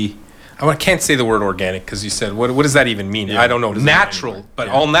in the, I can't say the word organic because you said, what does that even mean? I don't know. Natural, but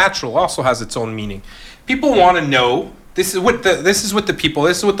all natural also has its own meaning. People want to know, this is what the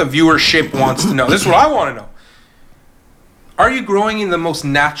viewership wants to know. This is what I want to know. Are you growing in the most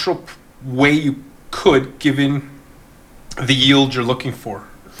natural way you could, given the yield you're looking for,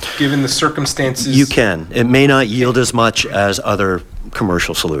 given the circumstances? You can. It may not yield as much as other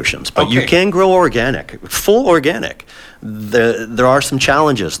commercial solutions, but you Okay. can grow organic, full organic. There are some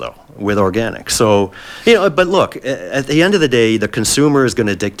challenges, though, with organic. So, but look, at the end of the day, the consumer is going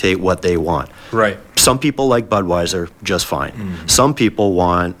to dictate what they want. Right. Some people like Budweiser just fine. Some people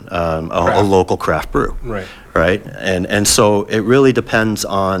want a local craft brew. Right. Right? And so it really depends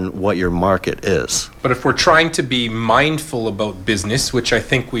on what your market is. But if we're trying to be mindful about business, which I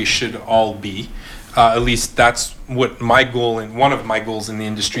think we should all be, at least that's what my goal and one of my goals in the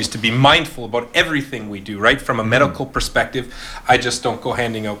industry is, to be mindful about everything we do, right? From a medical perspective, I just don't go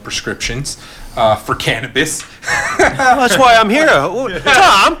handing out prescriptions for cannabis. That's why I'm here.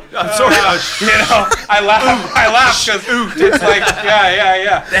 Tom! I'm sorry. I laugh because it's like,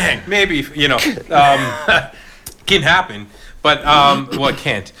 yeah. Dang. Maybe, can happen, but well, it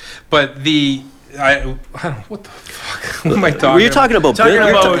can't. But I don't know, what the fuck? What am I talking? Were you talking about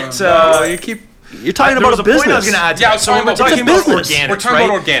you keep. You're talking There about was a a point I was business. going to add to Yeah, I that. was So talking we're about talking about business. organics, We're talking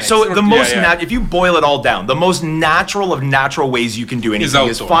about right? organics. So the Yeah, most yeah. if you boil it all down, the most natural of natural ways you can do anything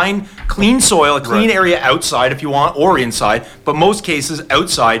is outdoor. find clean soil, a clean area outside if you want, or inside. But most cases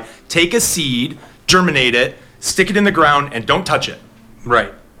outside, take a seed, germinate it, stick it in the ground, and don't touch it.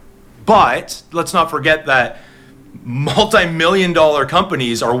 Right. But let's not forget that multi-million-dollar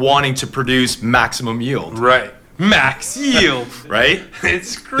companies are wanting to produce maximum yield, Right. Max yield. right?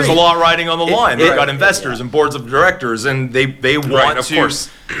 It's great. There's a lot riding on the line. They've it- got investors and boards of directors, and they want of to course.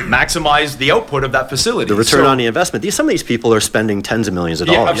 maximize the output of that facility. The return So- on the investment. Some of these people are spending tens of millions of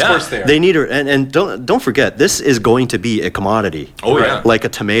Yeah, dollars. of course they are. They need and don't forget, this is going to be a commodity. Oh, yeah. Like a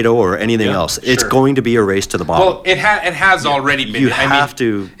tomato or anything else. It's sure. going to be a race to the bottom. Well, it has already been. You I mean, have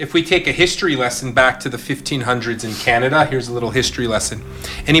to- If we take a history lesson back to the 1500s in Canada, here's a little history lesson.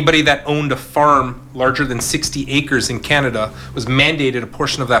 Anybody that owned a farm larger than 60 acres in Canada was mandated a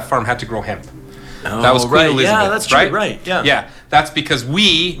portion of that farm had to grow hemp. That was Queen right. Elizabeth. Yeah, that's true. Right. Yeah. Yeah. That's because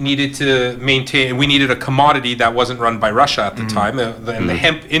we needed to maintain. We needed a commodity that wasn't run by Russia at the time, and the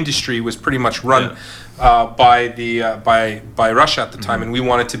hemp industry was pretty much run by Russia at the time, and we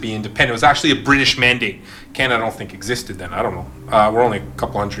wanted to be independent. It was actually a British mandate. Canada, I don't think existed then. I don't know. We're only a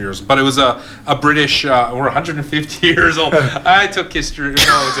couple hundred years, but it was a British. We're 150 years old. I took history.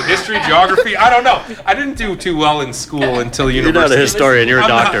 No, is it history, geography? I don't know. I didn't do too well in school until You're university. not a historian, you're a I'm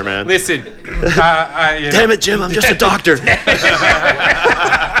not- doctor, man. Listen, Damn it, Jim, I'm just a doctor.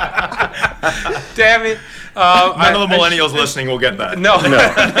 Damn it. None of the millennials listening will get that. No.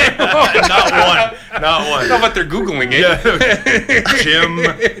 Not one. No, but they're Googling it. Jim,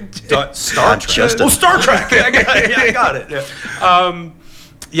 Star Trek. just a- Star Trek. I got it. Yeah.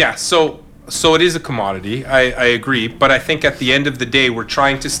 Yeah, so So it is a commodity. I agree, but I think at the end of the day, we're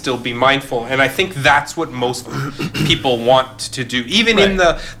trying to still be mindful, and I think that's what most people want to do. Even in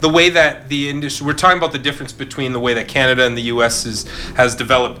the way that the industry, we're talking about the difference between the way that Canada and the U.S. has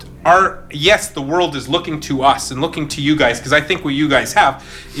developed. Yes, the world is looking to us and looking to you guys, because I think what you guys have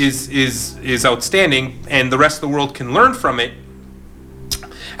is outstanding, and the rest of the world can learn from it.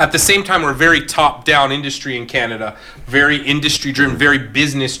 At the same time, we're a very top-down industry in Canada, very industry-driven, very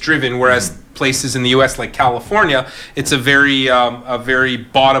business-driven, whereas places in the U.S. like California, it's a very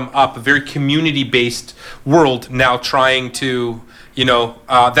bottom-up, a very community-based world now trying to,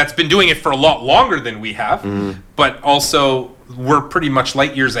 that's been doing it for a lot longer than we have, but also we're pretty much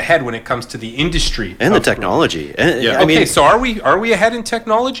light years ahead when it comes to the industry and the technology. I mean, so are we ahead in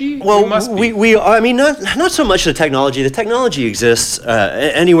technology? Well, we must be. I mean, not so much the technology. The technology exists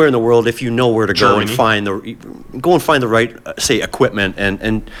anywhere in the world if you know where to go and find the right, say, equipment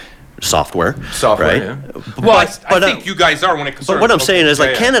and software. Right? Yeah. Well, I think you guys are when it comes. But what I'm saying is,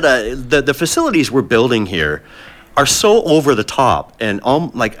 like Canada, the facilities we're building here are so over the top and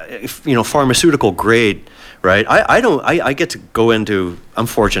pharmaceutical grade. Right, I get to go into. I'm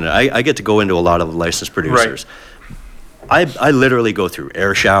fortunate. I get to go into a lot of licensed producers. Right. I literally go through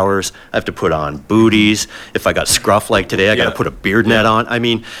air showers. I have to put on booties. If I got scruff like today, I got to put a beard net on. I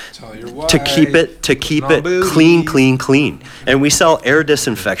mean, to keep it clean. And we sell air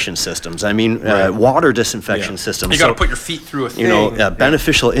disinfection systems. I mean, water disinfection systems. You got to put your feet through a thing.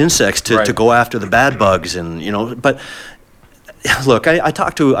 Beneficial insects to go after the bad bugs, and but. Look, I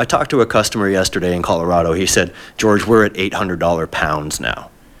talked to a customer yesterday in Colorado. He said, George, we're at $800 pounds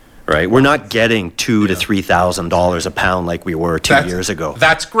now, right? We're not getting $2,000 to $3,000 a pound like we were two years ago.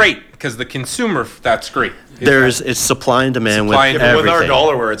 That's great because the consumer. That's great. It's supply and demand with everything. With our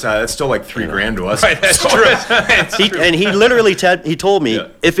dollar where it's at, it's still like $3,000 to us. Right, that's true. And he literally told me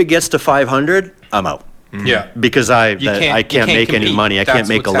if it gets to 500, I'm out. Yeah, because I can't make compete. Any money. I can't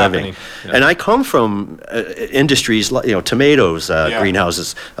make a living, and I come from industries like tomatoes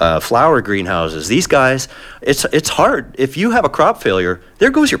greenhouses, flower greenhouses. These guys, it's hard. If you have a crop failure, there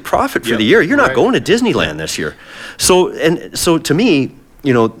goes your profit for the year. You're not going to Disneyland this year. So to me,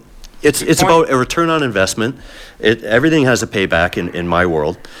 it's about a return on investment. Everything has a payback in my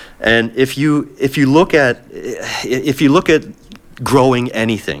world, and if you look at growing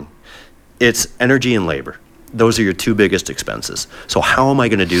anything. It's energy and labor. Those are your two biggest expenses. So how am I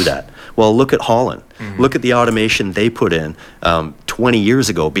going to do that? Well, look at Holland. Mm-hmm. Look at the automation they put in 20 years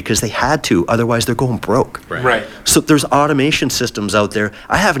ago because they had to. Otherwise, they're going broke. Right. So there's automation systems out there.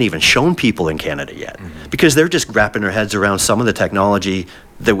 I haven't even shown people in Canada yet because they're just wrapping their heads around some of the technology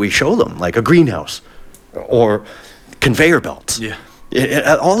that we show them, like a greenhouse or conveyor belts. Yeah.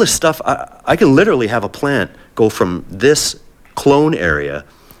 All this stuff, I can literally have a plant go from this clone area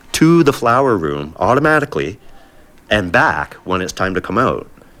to the flower room automatically and back when it's time to come out.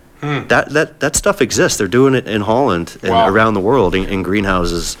 That stuff exists. They're doing it in Holland and around the world in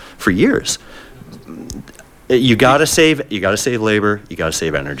greenhouses for years. You gotta save labor, you gotta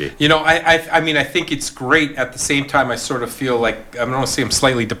save energy. I mean I think it's great. At the same time I sort of feel like I don't want to say I'm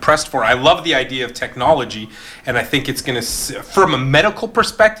slightly depressed for it. I love the idea of technology and I think it's gonna, from a medical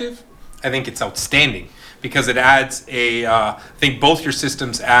perspective, I think it's outstanding. Because it adds I think both your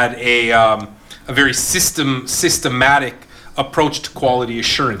systems add a very systematic approach to quality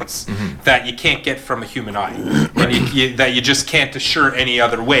assurance that you can't get from a human eye, and that you just can't assure any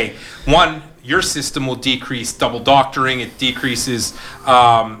other way. One, your system will decrease double doctoring. It decreases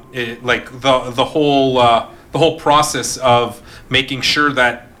the whole process of making sure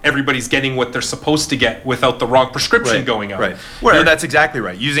that everybody's getting what they're supposed to get without the wrong prescription going out. Right. Well, that's exactly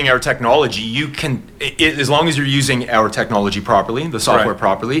right. Using our technology, you can, as long as you're using our technology properly, the software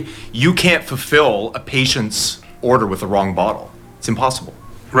properly, you can't fulfill a patient's order with the wrong bottle. It's impossible.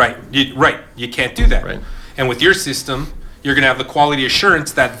 Right. You can't do that. Right. And with your system, you're going to have the quality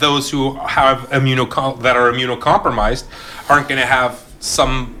assurance that those who have that are immunocompromised aren't going to have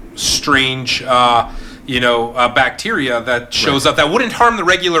some strange bacteria that shows up that wouldn't harm the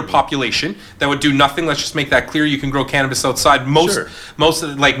regular population, that would do nothing. Let's just make that clear. You can grow cannabis outside. Most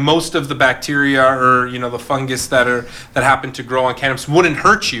of the bacteria or the fungus that happen to grow on cannabis wouldn't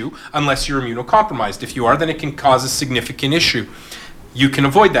hurt you unless you're immunocompromised. If you are, then it can cause a significant issue. You can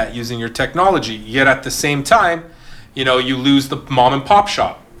avoid that using your technology. Yet at the same time, you lose the mom and pop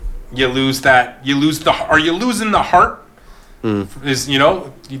shop. You lose that. Are you losing the heart? Does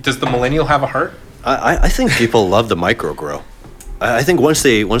the millennial have a heart? I think people love the micro grow. I think once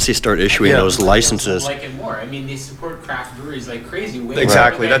they start issuing those licenses. Like it more. I mean, they support craft breweries like crazy.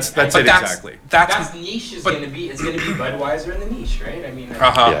 Exactly. That's it. Exactly. That's niche is going to be. It's going to be Budweiser in the niche, right? I mean,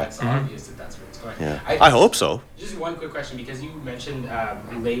 that's obvious that that's where it's going. Yeah. I hope so. Just one quick question, because you mentioned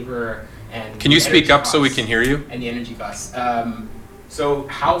labor and. Can you speak up so we can hear you? And the energy costs. So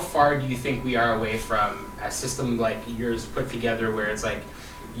how far do you think we are away from a system like yours put together, where it's like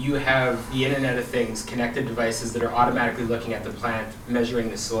you have the Internet of Things, connected devices that are automatically looking at the plant, measuring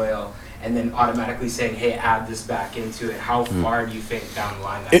the soil, and then automatically saying, hey, add this back into it? How far do you think down the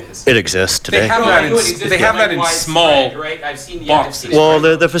line that is? It exists today. They have that in small right? I've seen boxes. Well,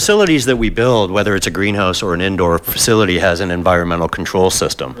 the facilities that we build, whether it's a greenhouse or an indoor facility, has an environmental control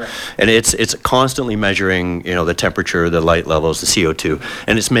system. Right. And it's constantly measuring, the temperature, the light levels, the CO2,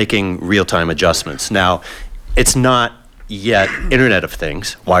 and it's making real-time adjustments. Now, it's not yet Internet of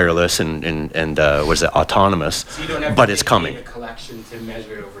Things, wireless and what is it, autonomous, so you don't have but to it's coming. a collection to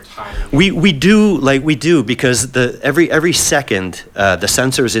measure it over time. We do because every second the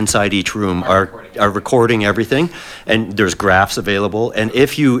sensors inside each room are recording everything, and there's graphs available. And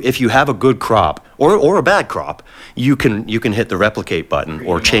if you have a good crop or a bad crop, you can hit the replicate button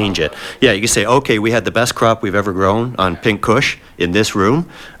or change it. Yeah, you can say, okay, we had the best crop we've ever grown on Pink Kush in this room.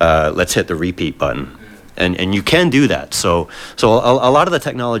 Let's hit the repeat button. And you can do that. So a lot of the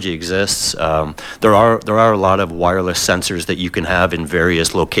technology exists. There are a lot of wireless sensors that you can have in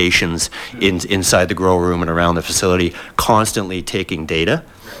various locations inside the grow room and around the facility, constantly taking data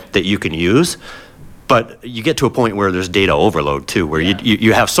that you can use. But you get to a point where there's data overload too, where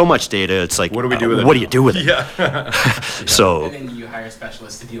you have so much data, it's like, what do we do with it? What do you do with it? Yeah. So. And then you hire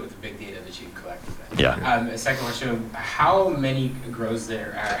specialists to deal with the big data that you collect with it. Yeah. A second question: how many grows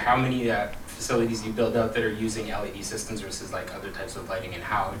there? How many facilities you build out that are using LED systems versus like other types of lighting, and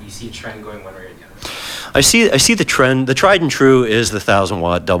how do you see a trend going one way or the other? I see the trend. The tried and true is the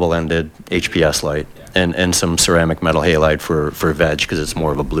 1,000-watt double-ended HPS light, and some ceramic metal halide for veg, because it's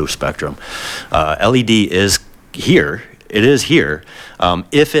more of a blue spectrum. LED is here. It is here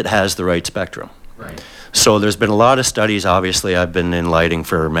if it has the right spectrum. Right. So there's been a lot of studies. Obviously, I've been in lighting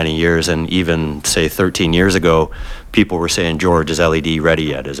for many years, and even, say, 13 years ago, people were saying, George, is LED ready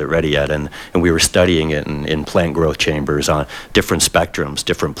yet? Is it ready yet? And we were studying it in plant growth chambers on different spectrums,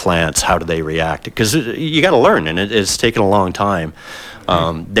 different plants, how do they react? Because you got to learn, and it's taken a long time.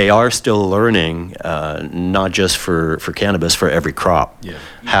 They are still learning, not just for cannabis, for every crop,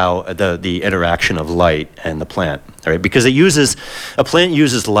 how the interaction of light and the plant, right? Because a plant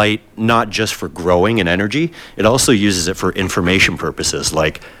uses light not just for growing and energy, it also uses it for information purposes,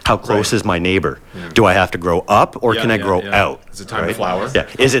 like how close is my neighbor? Do I have to grow up, or can I grow out? Is it time to flower? Yeah.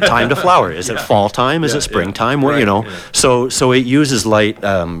 Is it time to flower? Is it fall time? Is it springtime? Well, so it uses light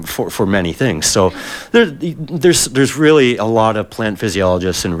for many things. So there's really a lot of plant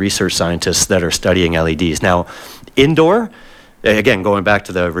physiologists and research scientists that are studying LEDs. Now, indoor, again, going back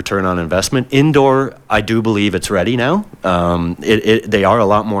to the return on investment, indoor, I do believe it's ready now. They are a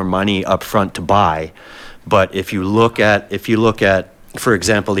lot more money up front to buy, but if you look at, for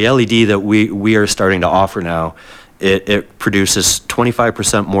example, the LED that we are starting to offer now, it produces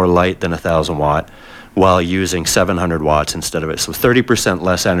 25% more light than 1,000 watt while using 700 watts instead of it. So 30%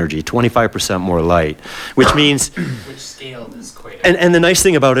 less energy, 25% more light, which means... Which scaled is quite... And the nice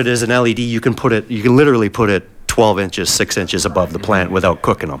thing about it is an LED, you can literally put it 12 inches, 6 inches above the plant without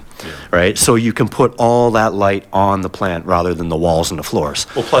cooking them, right? So you can put all that light on the plant rather than the walls and the floors.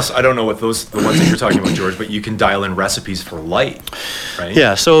 Well, plus, I don't know what the ones that you're talking about, George, but you can dial in recipes for light, right?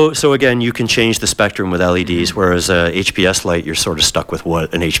 Yeah, so again, you can change the spectrum with LEDs, whereas HPS light, you're sort of stuck with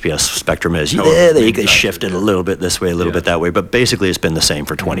what an HPS spectrum is. They shift it a little bit this way, a little bit that way, but basically it's been the same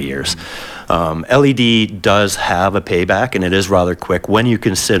for 20 years. LED does have a payback, and it is rather quick when you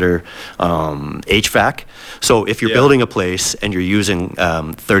consider HVAC. So if you're building a place and you're using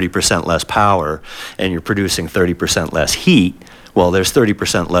 30% less power and you're producing 30% less heat, well, there's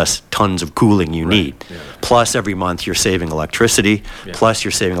 30% less tons of cooling you need. Plus, every month you're saving electricity. Plus,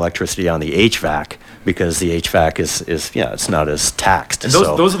 you're saving electricity on the HVAC, because the HVAC is it's not as taxed. And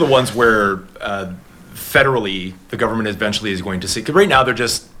those are the ones where federally the government eventually is going to see. Because right now they're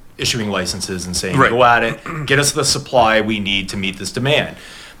just issuing licenses and saying, go at it, get us the supply we need to meet this demand.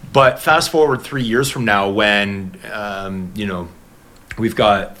 But fast forward 3 years from now, when we've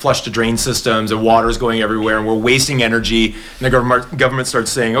got flush to drain systems and water's going everywhere and we're wasting energy, and the government starts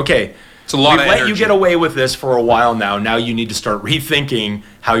saying, okay, it's a lot of let energy. You get away with this for a while now. Now you need to start rethinking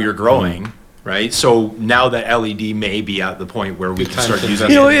how you're growing. Right, so now that LED may be at the point where we can start using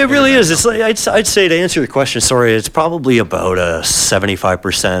it. It really is. It's like I'd say, to answer the question, sorry, it's probably about a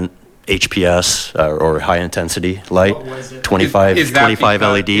 75% HPS or high intensity light, What was it? 25 Is that 25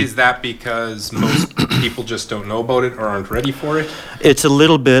 because, LED. Is that because most people just don't know about it or aren't ready for it? It's a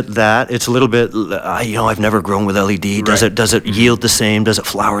little bit that. It's a little bit. I've never grown with LED. Does Right. it yield the same? Does it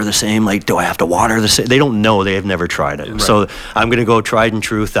flower the same? Like, do I have to water the same? They don't know. They have never tried it. Right. So I'm going to go tried and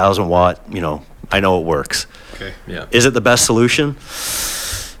true 1,000 watt. I know it works. Okay. Yeah. Is it the best solution?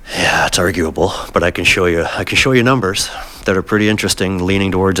 Yeah, it's arguable, but I can show you numbers that are pretty interesting, leaning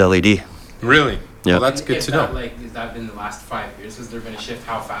towards LED. Really? Yeah. Well, that's good Is to that know. is that in the last 5 years? Has there been a shift?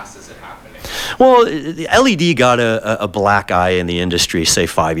 How fast is it happening? Well, the LED got a black eye in the industry, say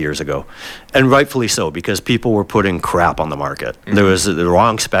 5 years ago, and rightfully so, because people were putting crap on the market. There was the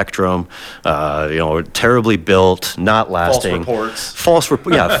wrong spectrum, terribly built, not lasting. reports.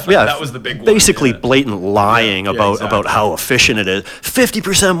 Yeah. That was the big one, Basically, yeah. blatant lying Yeah, about exactly. how efficient it is.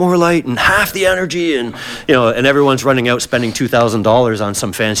 50% more light and half the energy, and everyone's running out spending $2,000 on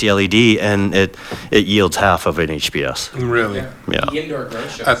some fancy LED, and it yields half of an HPS. Really? Yeah. The indoor grow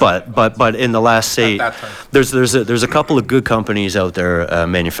shows. But in the last, say, At that time. there's a couple of good companies out there,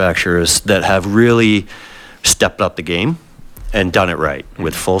 manufacturers, that have really stepped up the game and done it right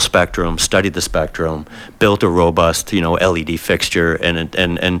with full spectrum, studied the spectrum, built a robust LED fixture,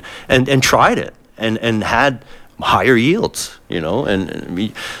 and tried it and had higher yields.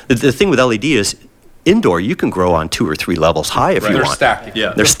 The thing with LED is, indoor, you can grow on 2 or 3 levels high if you They're want. stacking.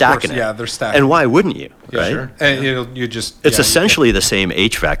 Yeah. They're Of stacking course, it. Yeah, they're stacking. And why wouldn't you? Yeah, right? sure. And you just. It's yeah, essentially the same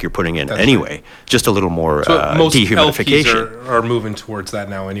HVAC you're putting in That's anyway, just a little more So most dehumidification. LPs are moving towards that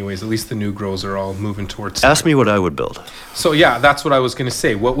now, anyways. At least the new grows are all moving towards. Ask me what I would build. So yeah, that's what I was going to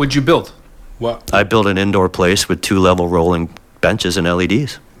say. What would you build? What I build an indoor place with 2-level rolling benches and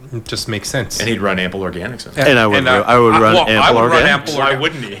LEDs. it just makes sense. And he'd run ample organics in it. And I would run ample I would run organics. ample Why organics.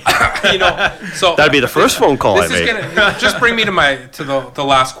 wouldn't he? So That'd be the first phone call I This is make. gonna just bring me to the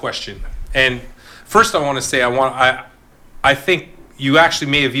last question. And first, I want to say I think you actually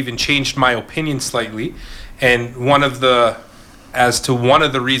may have even changed my opinion slightly, and one of the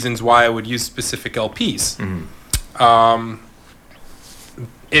reasons why I would use specific LPs.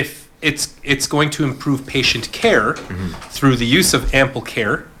 If it's going to improve patient care through the use of ample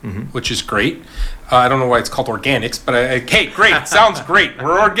care, which is great. I don't know why it's called organics, but hey, great, sounds great.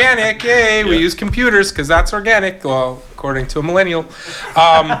 We're organic, yay! We use computers because that's organic. Well, according to a millennial.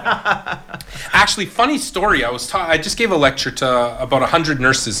 Actually, funny story. I just gave a lecture to about 100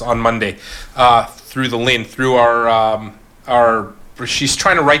 nurses on Monday through the LIN, through our. She's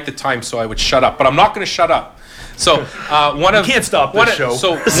trying to write the time so I would shut up, but I'm not going to shut up. So one of can't stop this show.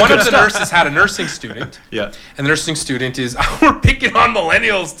 So one of the nurses had a nursing student. Yeah. And the nursing student is we're picking on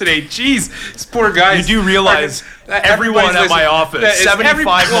millennials today. Jeez, these poor guys. You do realize everyone at my office,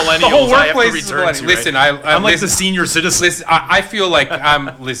 75 millennials, the whole I have to workplace is return millennial. to, Listen, right? I'm like the listen, senior citizen. Listen, I feel like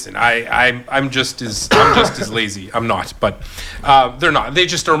I'm just as lazy. I'm not, but they're not. They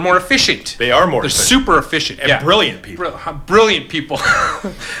just are more efficient. They are more They're efficient. super efficient. And brilliant people. Brilliant people.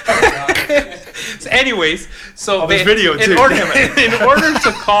 So anyways, so there's video, too. in order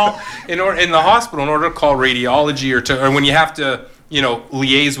to call in the hospital, in order to call radiology or when you have to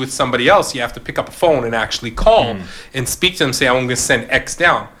liaise with somebody else, you have to pick up a phone and actually call and speak to them. Say, I'm going to send X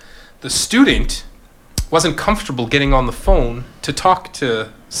down. The student wasn't comfortable getting on the phone to talk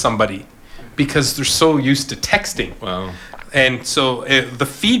to somebody because they're so used to texting. Wow. And so the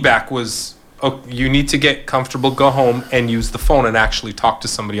feedback was, you need to get comfortable, go home, and use the phone and actually talk to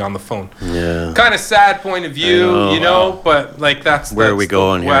somebody on the phone. Yeah. Kind of sad point of view, but like that's Where are we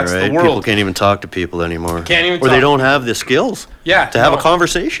going here, that's right? the world. People can't even talk to people anymore. Can't even or they talk. don't have the skills to have no. a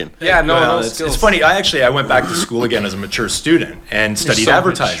conversation. Yeah, no, Well, no it's skills. funny. I went back to school again as a mature student and studied so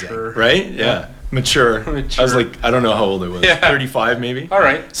advertising. mature. Right? Yeah. Mature. I was like, I don't know how old I was. Yeah. 35 maybe. All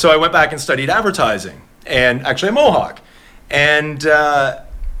right. So I went back and studied advertising, and actually a Mohawk. And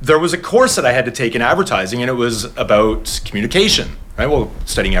there was a course that I had to take in advertising, and it was about communication, right? Well,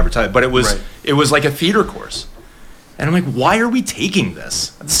 studying advertising, but it was like a theater course. And I'm like, why are we taking this?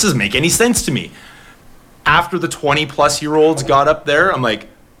 This doesn't make any sense to me. After the 20-plus-year-olds got up there, I'm like,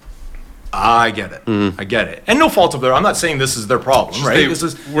 I get it. I get it. And no fault of theirs. I'm not saying this is their problem, right?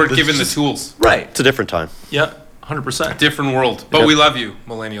 We're given the tools. Right. It's a different time. Yeah, 100%. Different world. But we love you,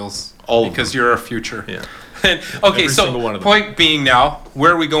 millennials. All of because them. you're our future. Yeah. Okay, Every so single one of them. point being now,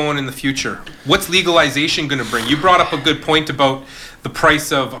 where are we going in the future? What's legalization going to bring? You brought up a good point about the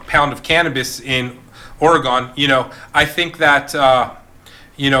price of a pound of cannabis in Oregon. I think that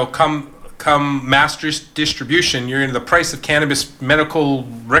come mass distribution, the price of cannabis, medical,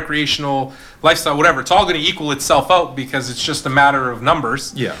 recreational, lifestyle, whatever, it's all going to equal itself out because it's just a matter of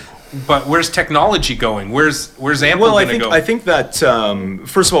numbers. Yeah. but where's technology going? Where's Ample Well, going to go? I think that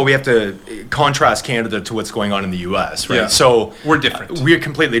first of all, we have to contrast Canada to what's going on in the U.S. Right? Yeah. So We're different. We're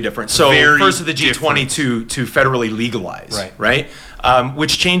completely different. So Very first of the G20 different. to federally legalize, Right.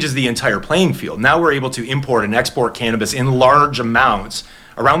 Which changes the entire playing field. Now we're able to import and export cannabis in large amounts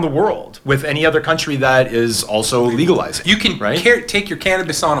around the world with any other country that is also legalizing. You can take your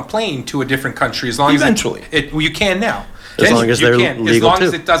cannabis on a plane to a different country as long Eventually. as you can now. As long as they're as legal long too.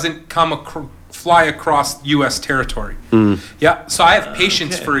 as it doesn't fly across U.S. territory. Yeah. So I have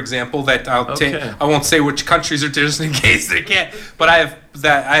patients, for example, that I'll take. I won't say which countries are just in case they can't. But I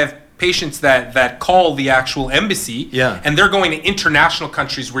have patients that call the actual embassy, and they're going to international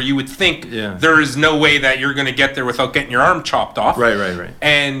countries where you would think there is no way that you're going to get there without getting your arm chopped off. Right.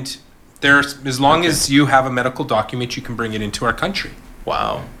 And there's as long as you have a medical document, you can bring it into our country.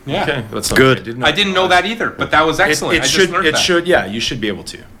 Wow. Yeah. Okay. That's Good. I didn't know that either, but that was excellent. It I just should. learned It that. should. Yeah. You should be able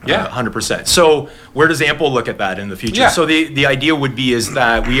to. Yeah. 100%. So where does Ample look at that in the future? Yeah. So the idea would be is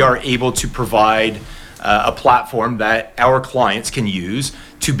that we are able to provide a platform that our clients can use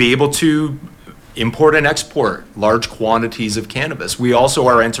to be able to import and export large quantities of cannabis. We also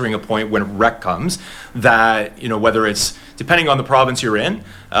are entering a point when rec comes that, whether it's depending on the province you're in,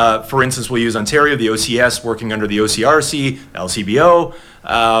 for instance, we'll use Ontario, the OCS working under the OCRC, LCBO,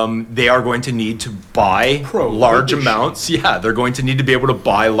 they are going to need to buy large amounts. Yeah, they're going to need to be able to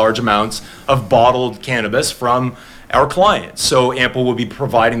buy large amounts of bottled cannabis from our clients. So Ample will be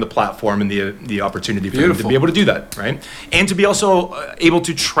providing the platform and the opportunity for them to be able to do that, right? And to be also able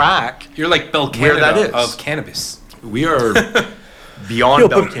to track. You're like Bell where that Canada is. of cannabis. We are beyond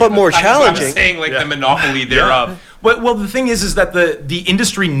Bell Canada. But more challenging. I'm saying the monopoly thereof. Well, the thing is that the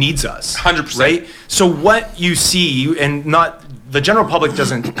industry needs us. 100%. Right? So what you see, and not the general public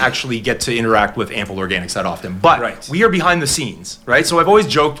doesn't actually get to interact with Ample Organics that often, but we are behind the scenes, right? So I've always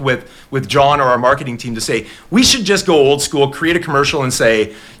joked with John or our marketing team to say, we should just go old school, create a commercial and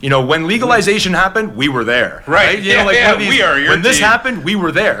say, when legalization happened, we were there. Right. We are your when this team. happened, we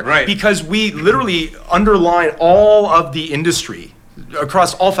were there. Right. Because we literally underline all of the industry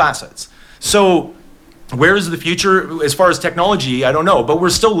across all facets. So where is the future as far as technology? I don't know, but we're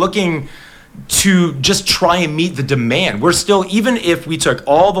still looking to just try and meet the demand. We're still, even if we took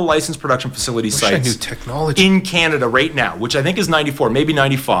all the licensed production facility sites technology in Canada right now, which I think is 94, maybe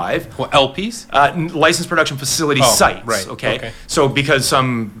 95. Well, LPs? Licensed production facility sites. Right. Okay. So because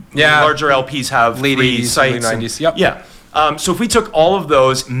some larger LPs have late 3 80s, sites. early 90s. Yep. Yeah. So if we took all of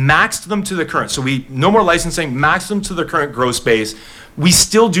those, maxed them to the current, so no more licensing, maxed them to the current grow space, we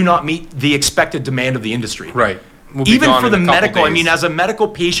still do not meet the expected demand of the industry. Right. We'll be Even gone for in the a couple medical, days. as a medical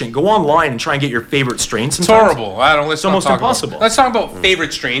patient, go online and try and get your favorite strain It's sometimes. horrible. Let's It's almost impossible. Let's talk about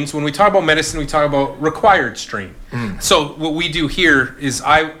favorite strains. When we talk about medicine, we talk about required strain. So what we do here is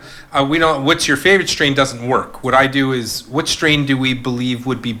we don't. What's your favorite strain doesn't work. What I do is, what strain do we believe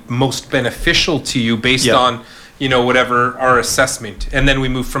would be most beneficial to you based on whatever our assessment, and then we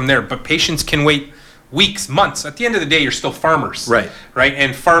move from there. But patients can wait weeks, months. At the end of the day, you're still farmers. Right.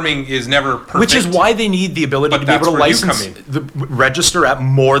 And farming is never perfect. Which is why they need the ability to be able to license, register at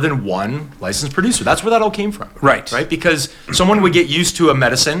more than one licensed producer. That's where that all came from. Right. Because someone would get used to a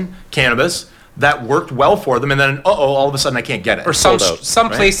medicine, cannabis, that worked well for them, and then all of a sudden I can't get it. Or some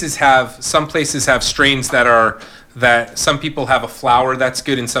places have strains that some people have a flower that's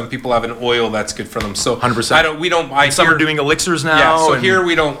good, and some people have an oil that's good for them. So 100%. Some are doing elixirs now. Yeah. So here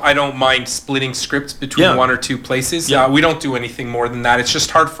I don't mind splitting scripts between one or two places. Yeah. We don't do anything more than that. It's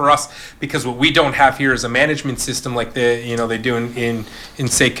just hard for us because what we don't have here is a management system like they do in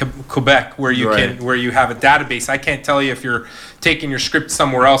say Quebec, where you have a database. I can't tell you if you're taking your script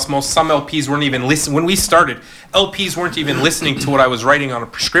somewhere else. Some LPs weren't even listening. When we started, LPs weren't even listening to what I was writing on a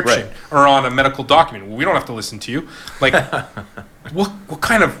prescription or on a medical document. Well, we don't have to listen to you. Like, what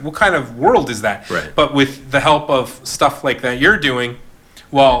kind of world is that? Right. But with the help of stuff like that you're doing,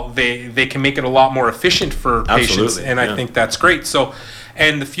 well, they can make it a lot more efficient for patients, and I think that's great. So,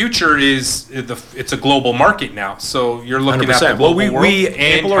 and the future is it's a global market now. So you're looking 100%. at the global world.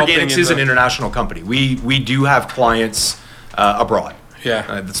 Ample Organics is an international company. We do have clients abroad.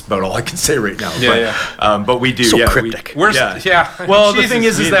 Yeah. That's about all I can say right now. Yeah, but we do. So cryptic. Well, the thing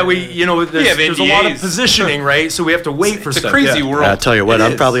is that there's a lot of NDAs. positioning, right? So we have to wait for It's stuff. a crazy world. I'll tell you what, It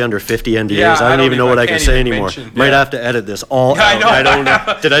I'm is. probably under 50 NDAs. Yeah, I don't even know what I can can't say even anymore. mention. Might Yeah. have to edit this all I out. know. I don't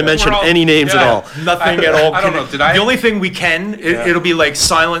know. Did I mention We're all- any names at all? Nothing at all. I don't know. Did I? The only thing we can, it'll be like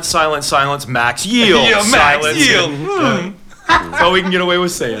silence, max yield, Yeah, max silence. yield. That's all we can get away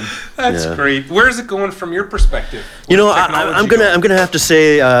with saying. That's Yeah. great. Where is it going from your perspective? You know, Where's I'm technology gonna have to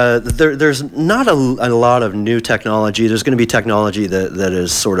say there's not a lot of new technology. There's going to be technology that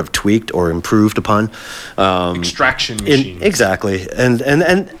is sort of tweaked or improved upon. extraction machine. Exactly,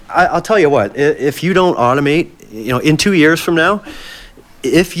 and I'll tell you what. If you don't automate, in 2 years from now,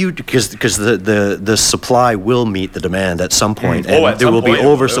 because the supply will meet the demand at some point, and at there some will be point it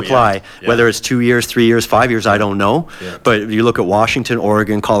will, oversupply. yeah. Whether it's 2 years, 3 years, 5 years, I don't know. Yeah. But you look at Washington,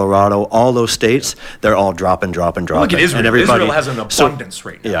 Oregon, Colorado, all those states, they're all dropping. Look at Israel. And everybody, Israel has an so, abundance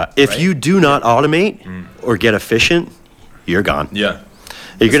right now. yeah, if right? you do not automate or get efficient, you're gone. Yeah.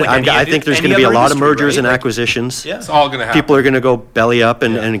 You're gonna, like I think there's any going to be a other lot of industry, mergers right? and Like- acquisitions. Yeah. It's all going to happen. People are going to go belly up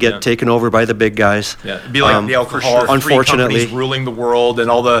and get yeah. taken over by the big guys. Yeah, it'd be like the alcohol free Unfortunately, companies ruling the world,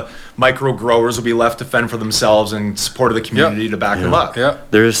 and all the micro growers will be left to fend for themselves and support of the community to back them up. Yeah.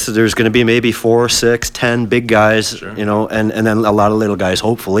 there's going to be maybe 4, 6, 10 big guys, and then a lot of little guys,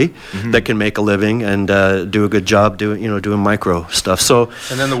 hopefully, that can make a living and do a good job doing micro stuff. So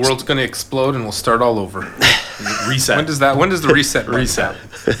And then the world's going to explode and we'll start all over. Reset. When does the reset button Reset. happen?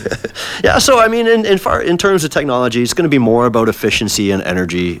 yeah, so I mean, in terms of technology, it's going to be more about efficiency and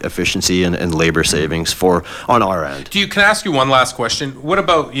energy efficiency and labor savings on our end. Can I ask you one last question? What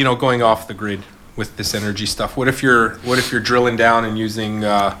about, going off the grid with this energy stuff? What if you're drilling down and using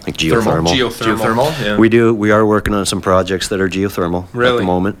Like geothermal. geothermal? Yeah. We are working on some projects that are geothermal at Really? the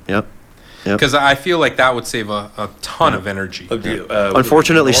moment. Yep. Because I feel like that would save a ton of energy.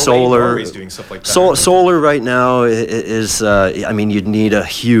 Unfortunately, Norway's doing stuff like that. Solar right now is, you'd need a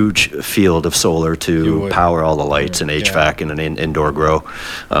huge field of solar You to would. power all the lights and HVAC and an indoor grow.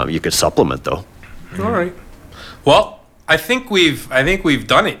 You could supplement though. All right. Well, I think we've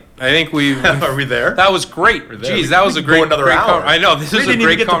done it. I think we've. Are we there? That was great. there. Jeez, We that was a could go great. another great hour. I know this We is a didn't even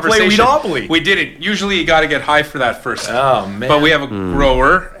great get to play conversation. Weedopoly. We didn't. Usually, you got to get high for that first. Oh, man. But we have a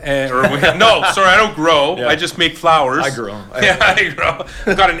grower, no, sorry, I don't grow. Yeah. I just make flowers. I grow. Yeah, I grow.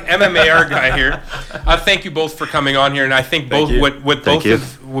 We've got an MMAR guy here. Thank you both for coming on here, and I think Thank you.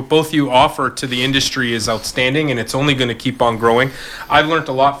 what both you offer to the industry is outstanding, and it's only going to keep on growing. I've learned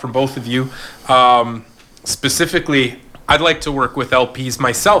a lot from both of you. Specifically, I'd like to work with LPs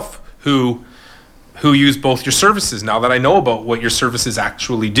myself who use both your services now that I know about what your services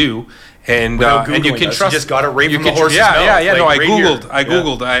actually do. And Without and you Googling can us, trust. you just got it right you from the can horse's yeah, mouth, Yeah, yeah, like no, I right googled. here. I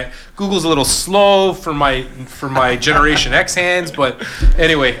googled. Google's a little slow for my Generation X hands, but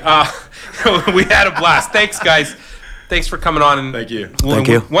anyway, we had a blast. Thanks, guys. Thanks for coming on. And Thank you. Thank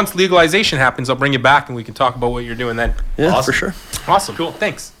you. Once legalization happens, I'll bring you back and we can talk about what you're doing then. Yeah, Awesome. for sure. Awesome. Cool.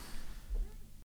 Thanks.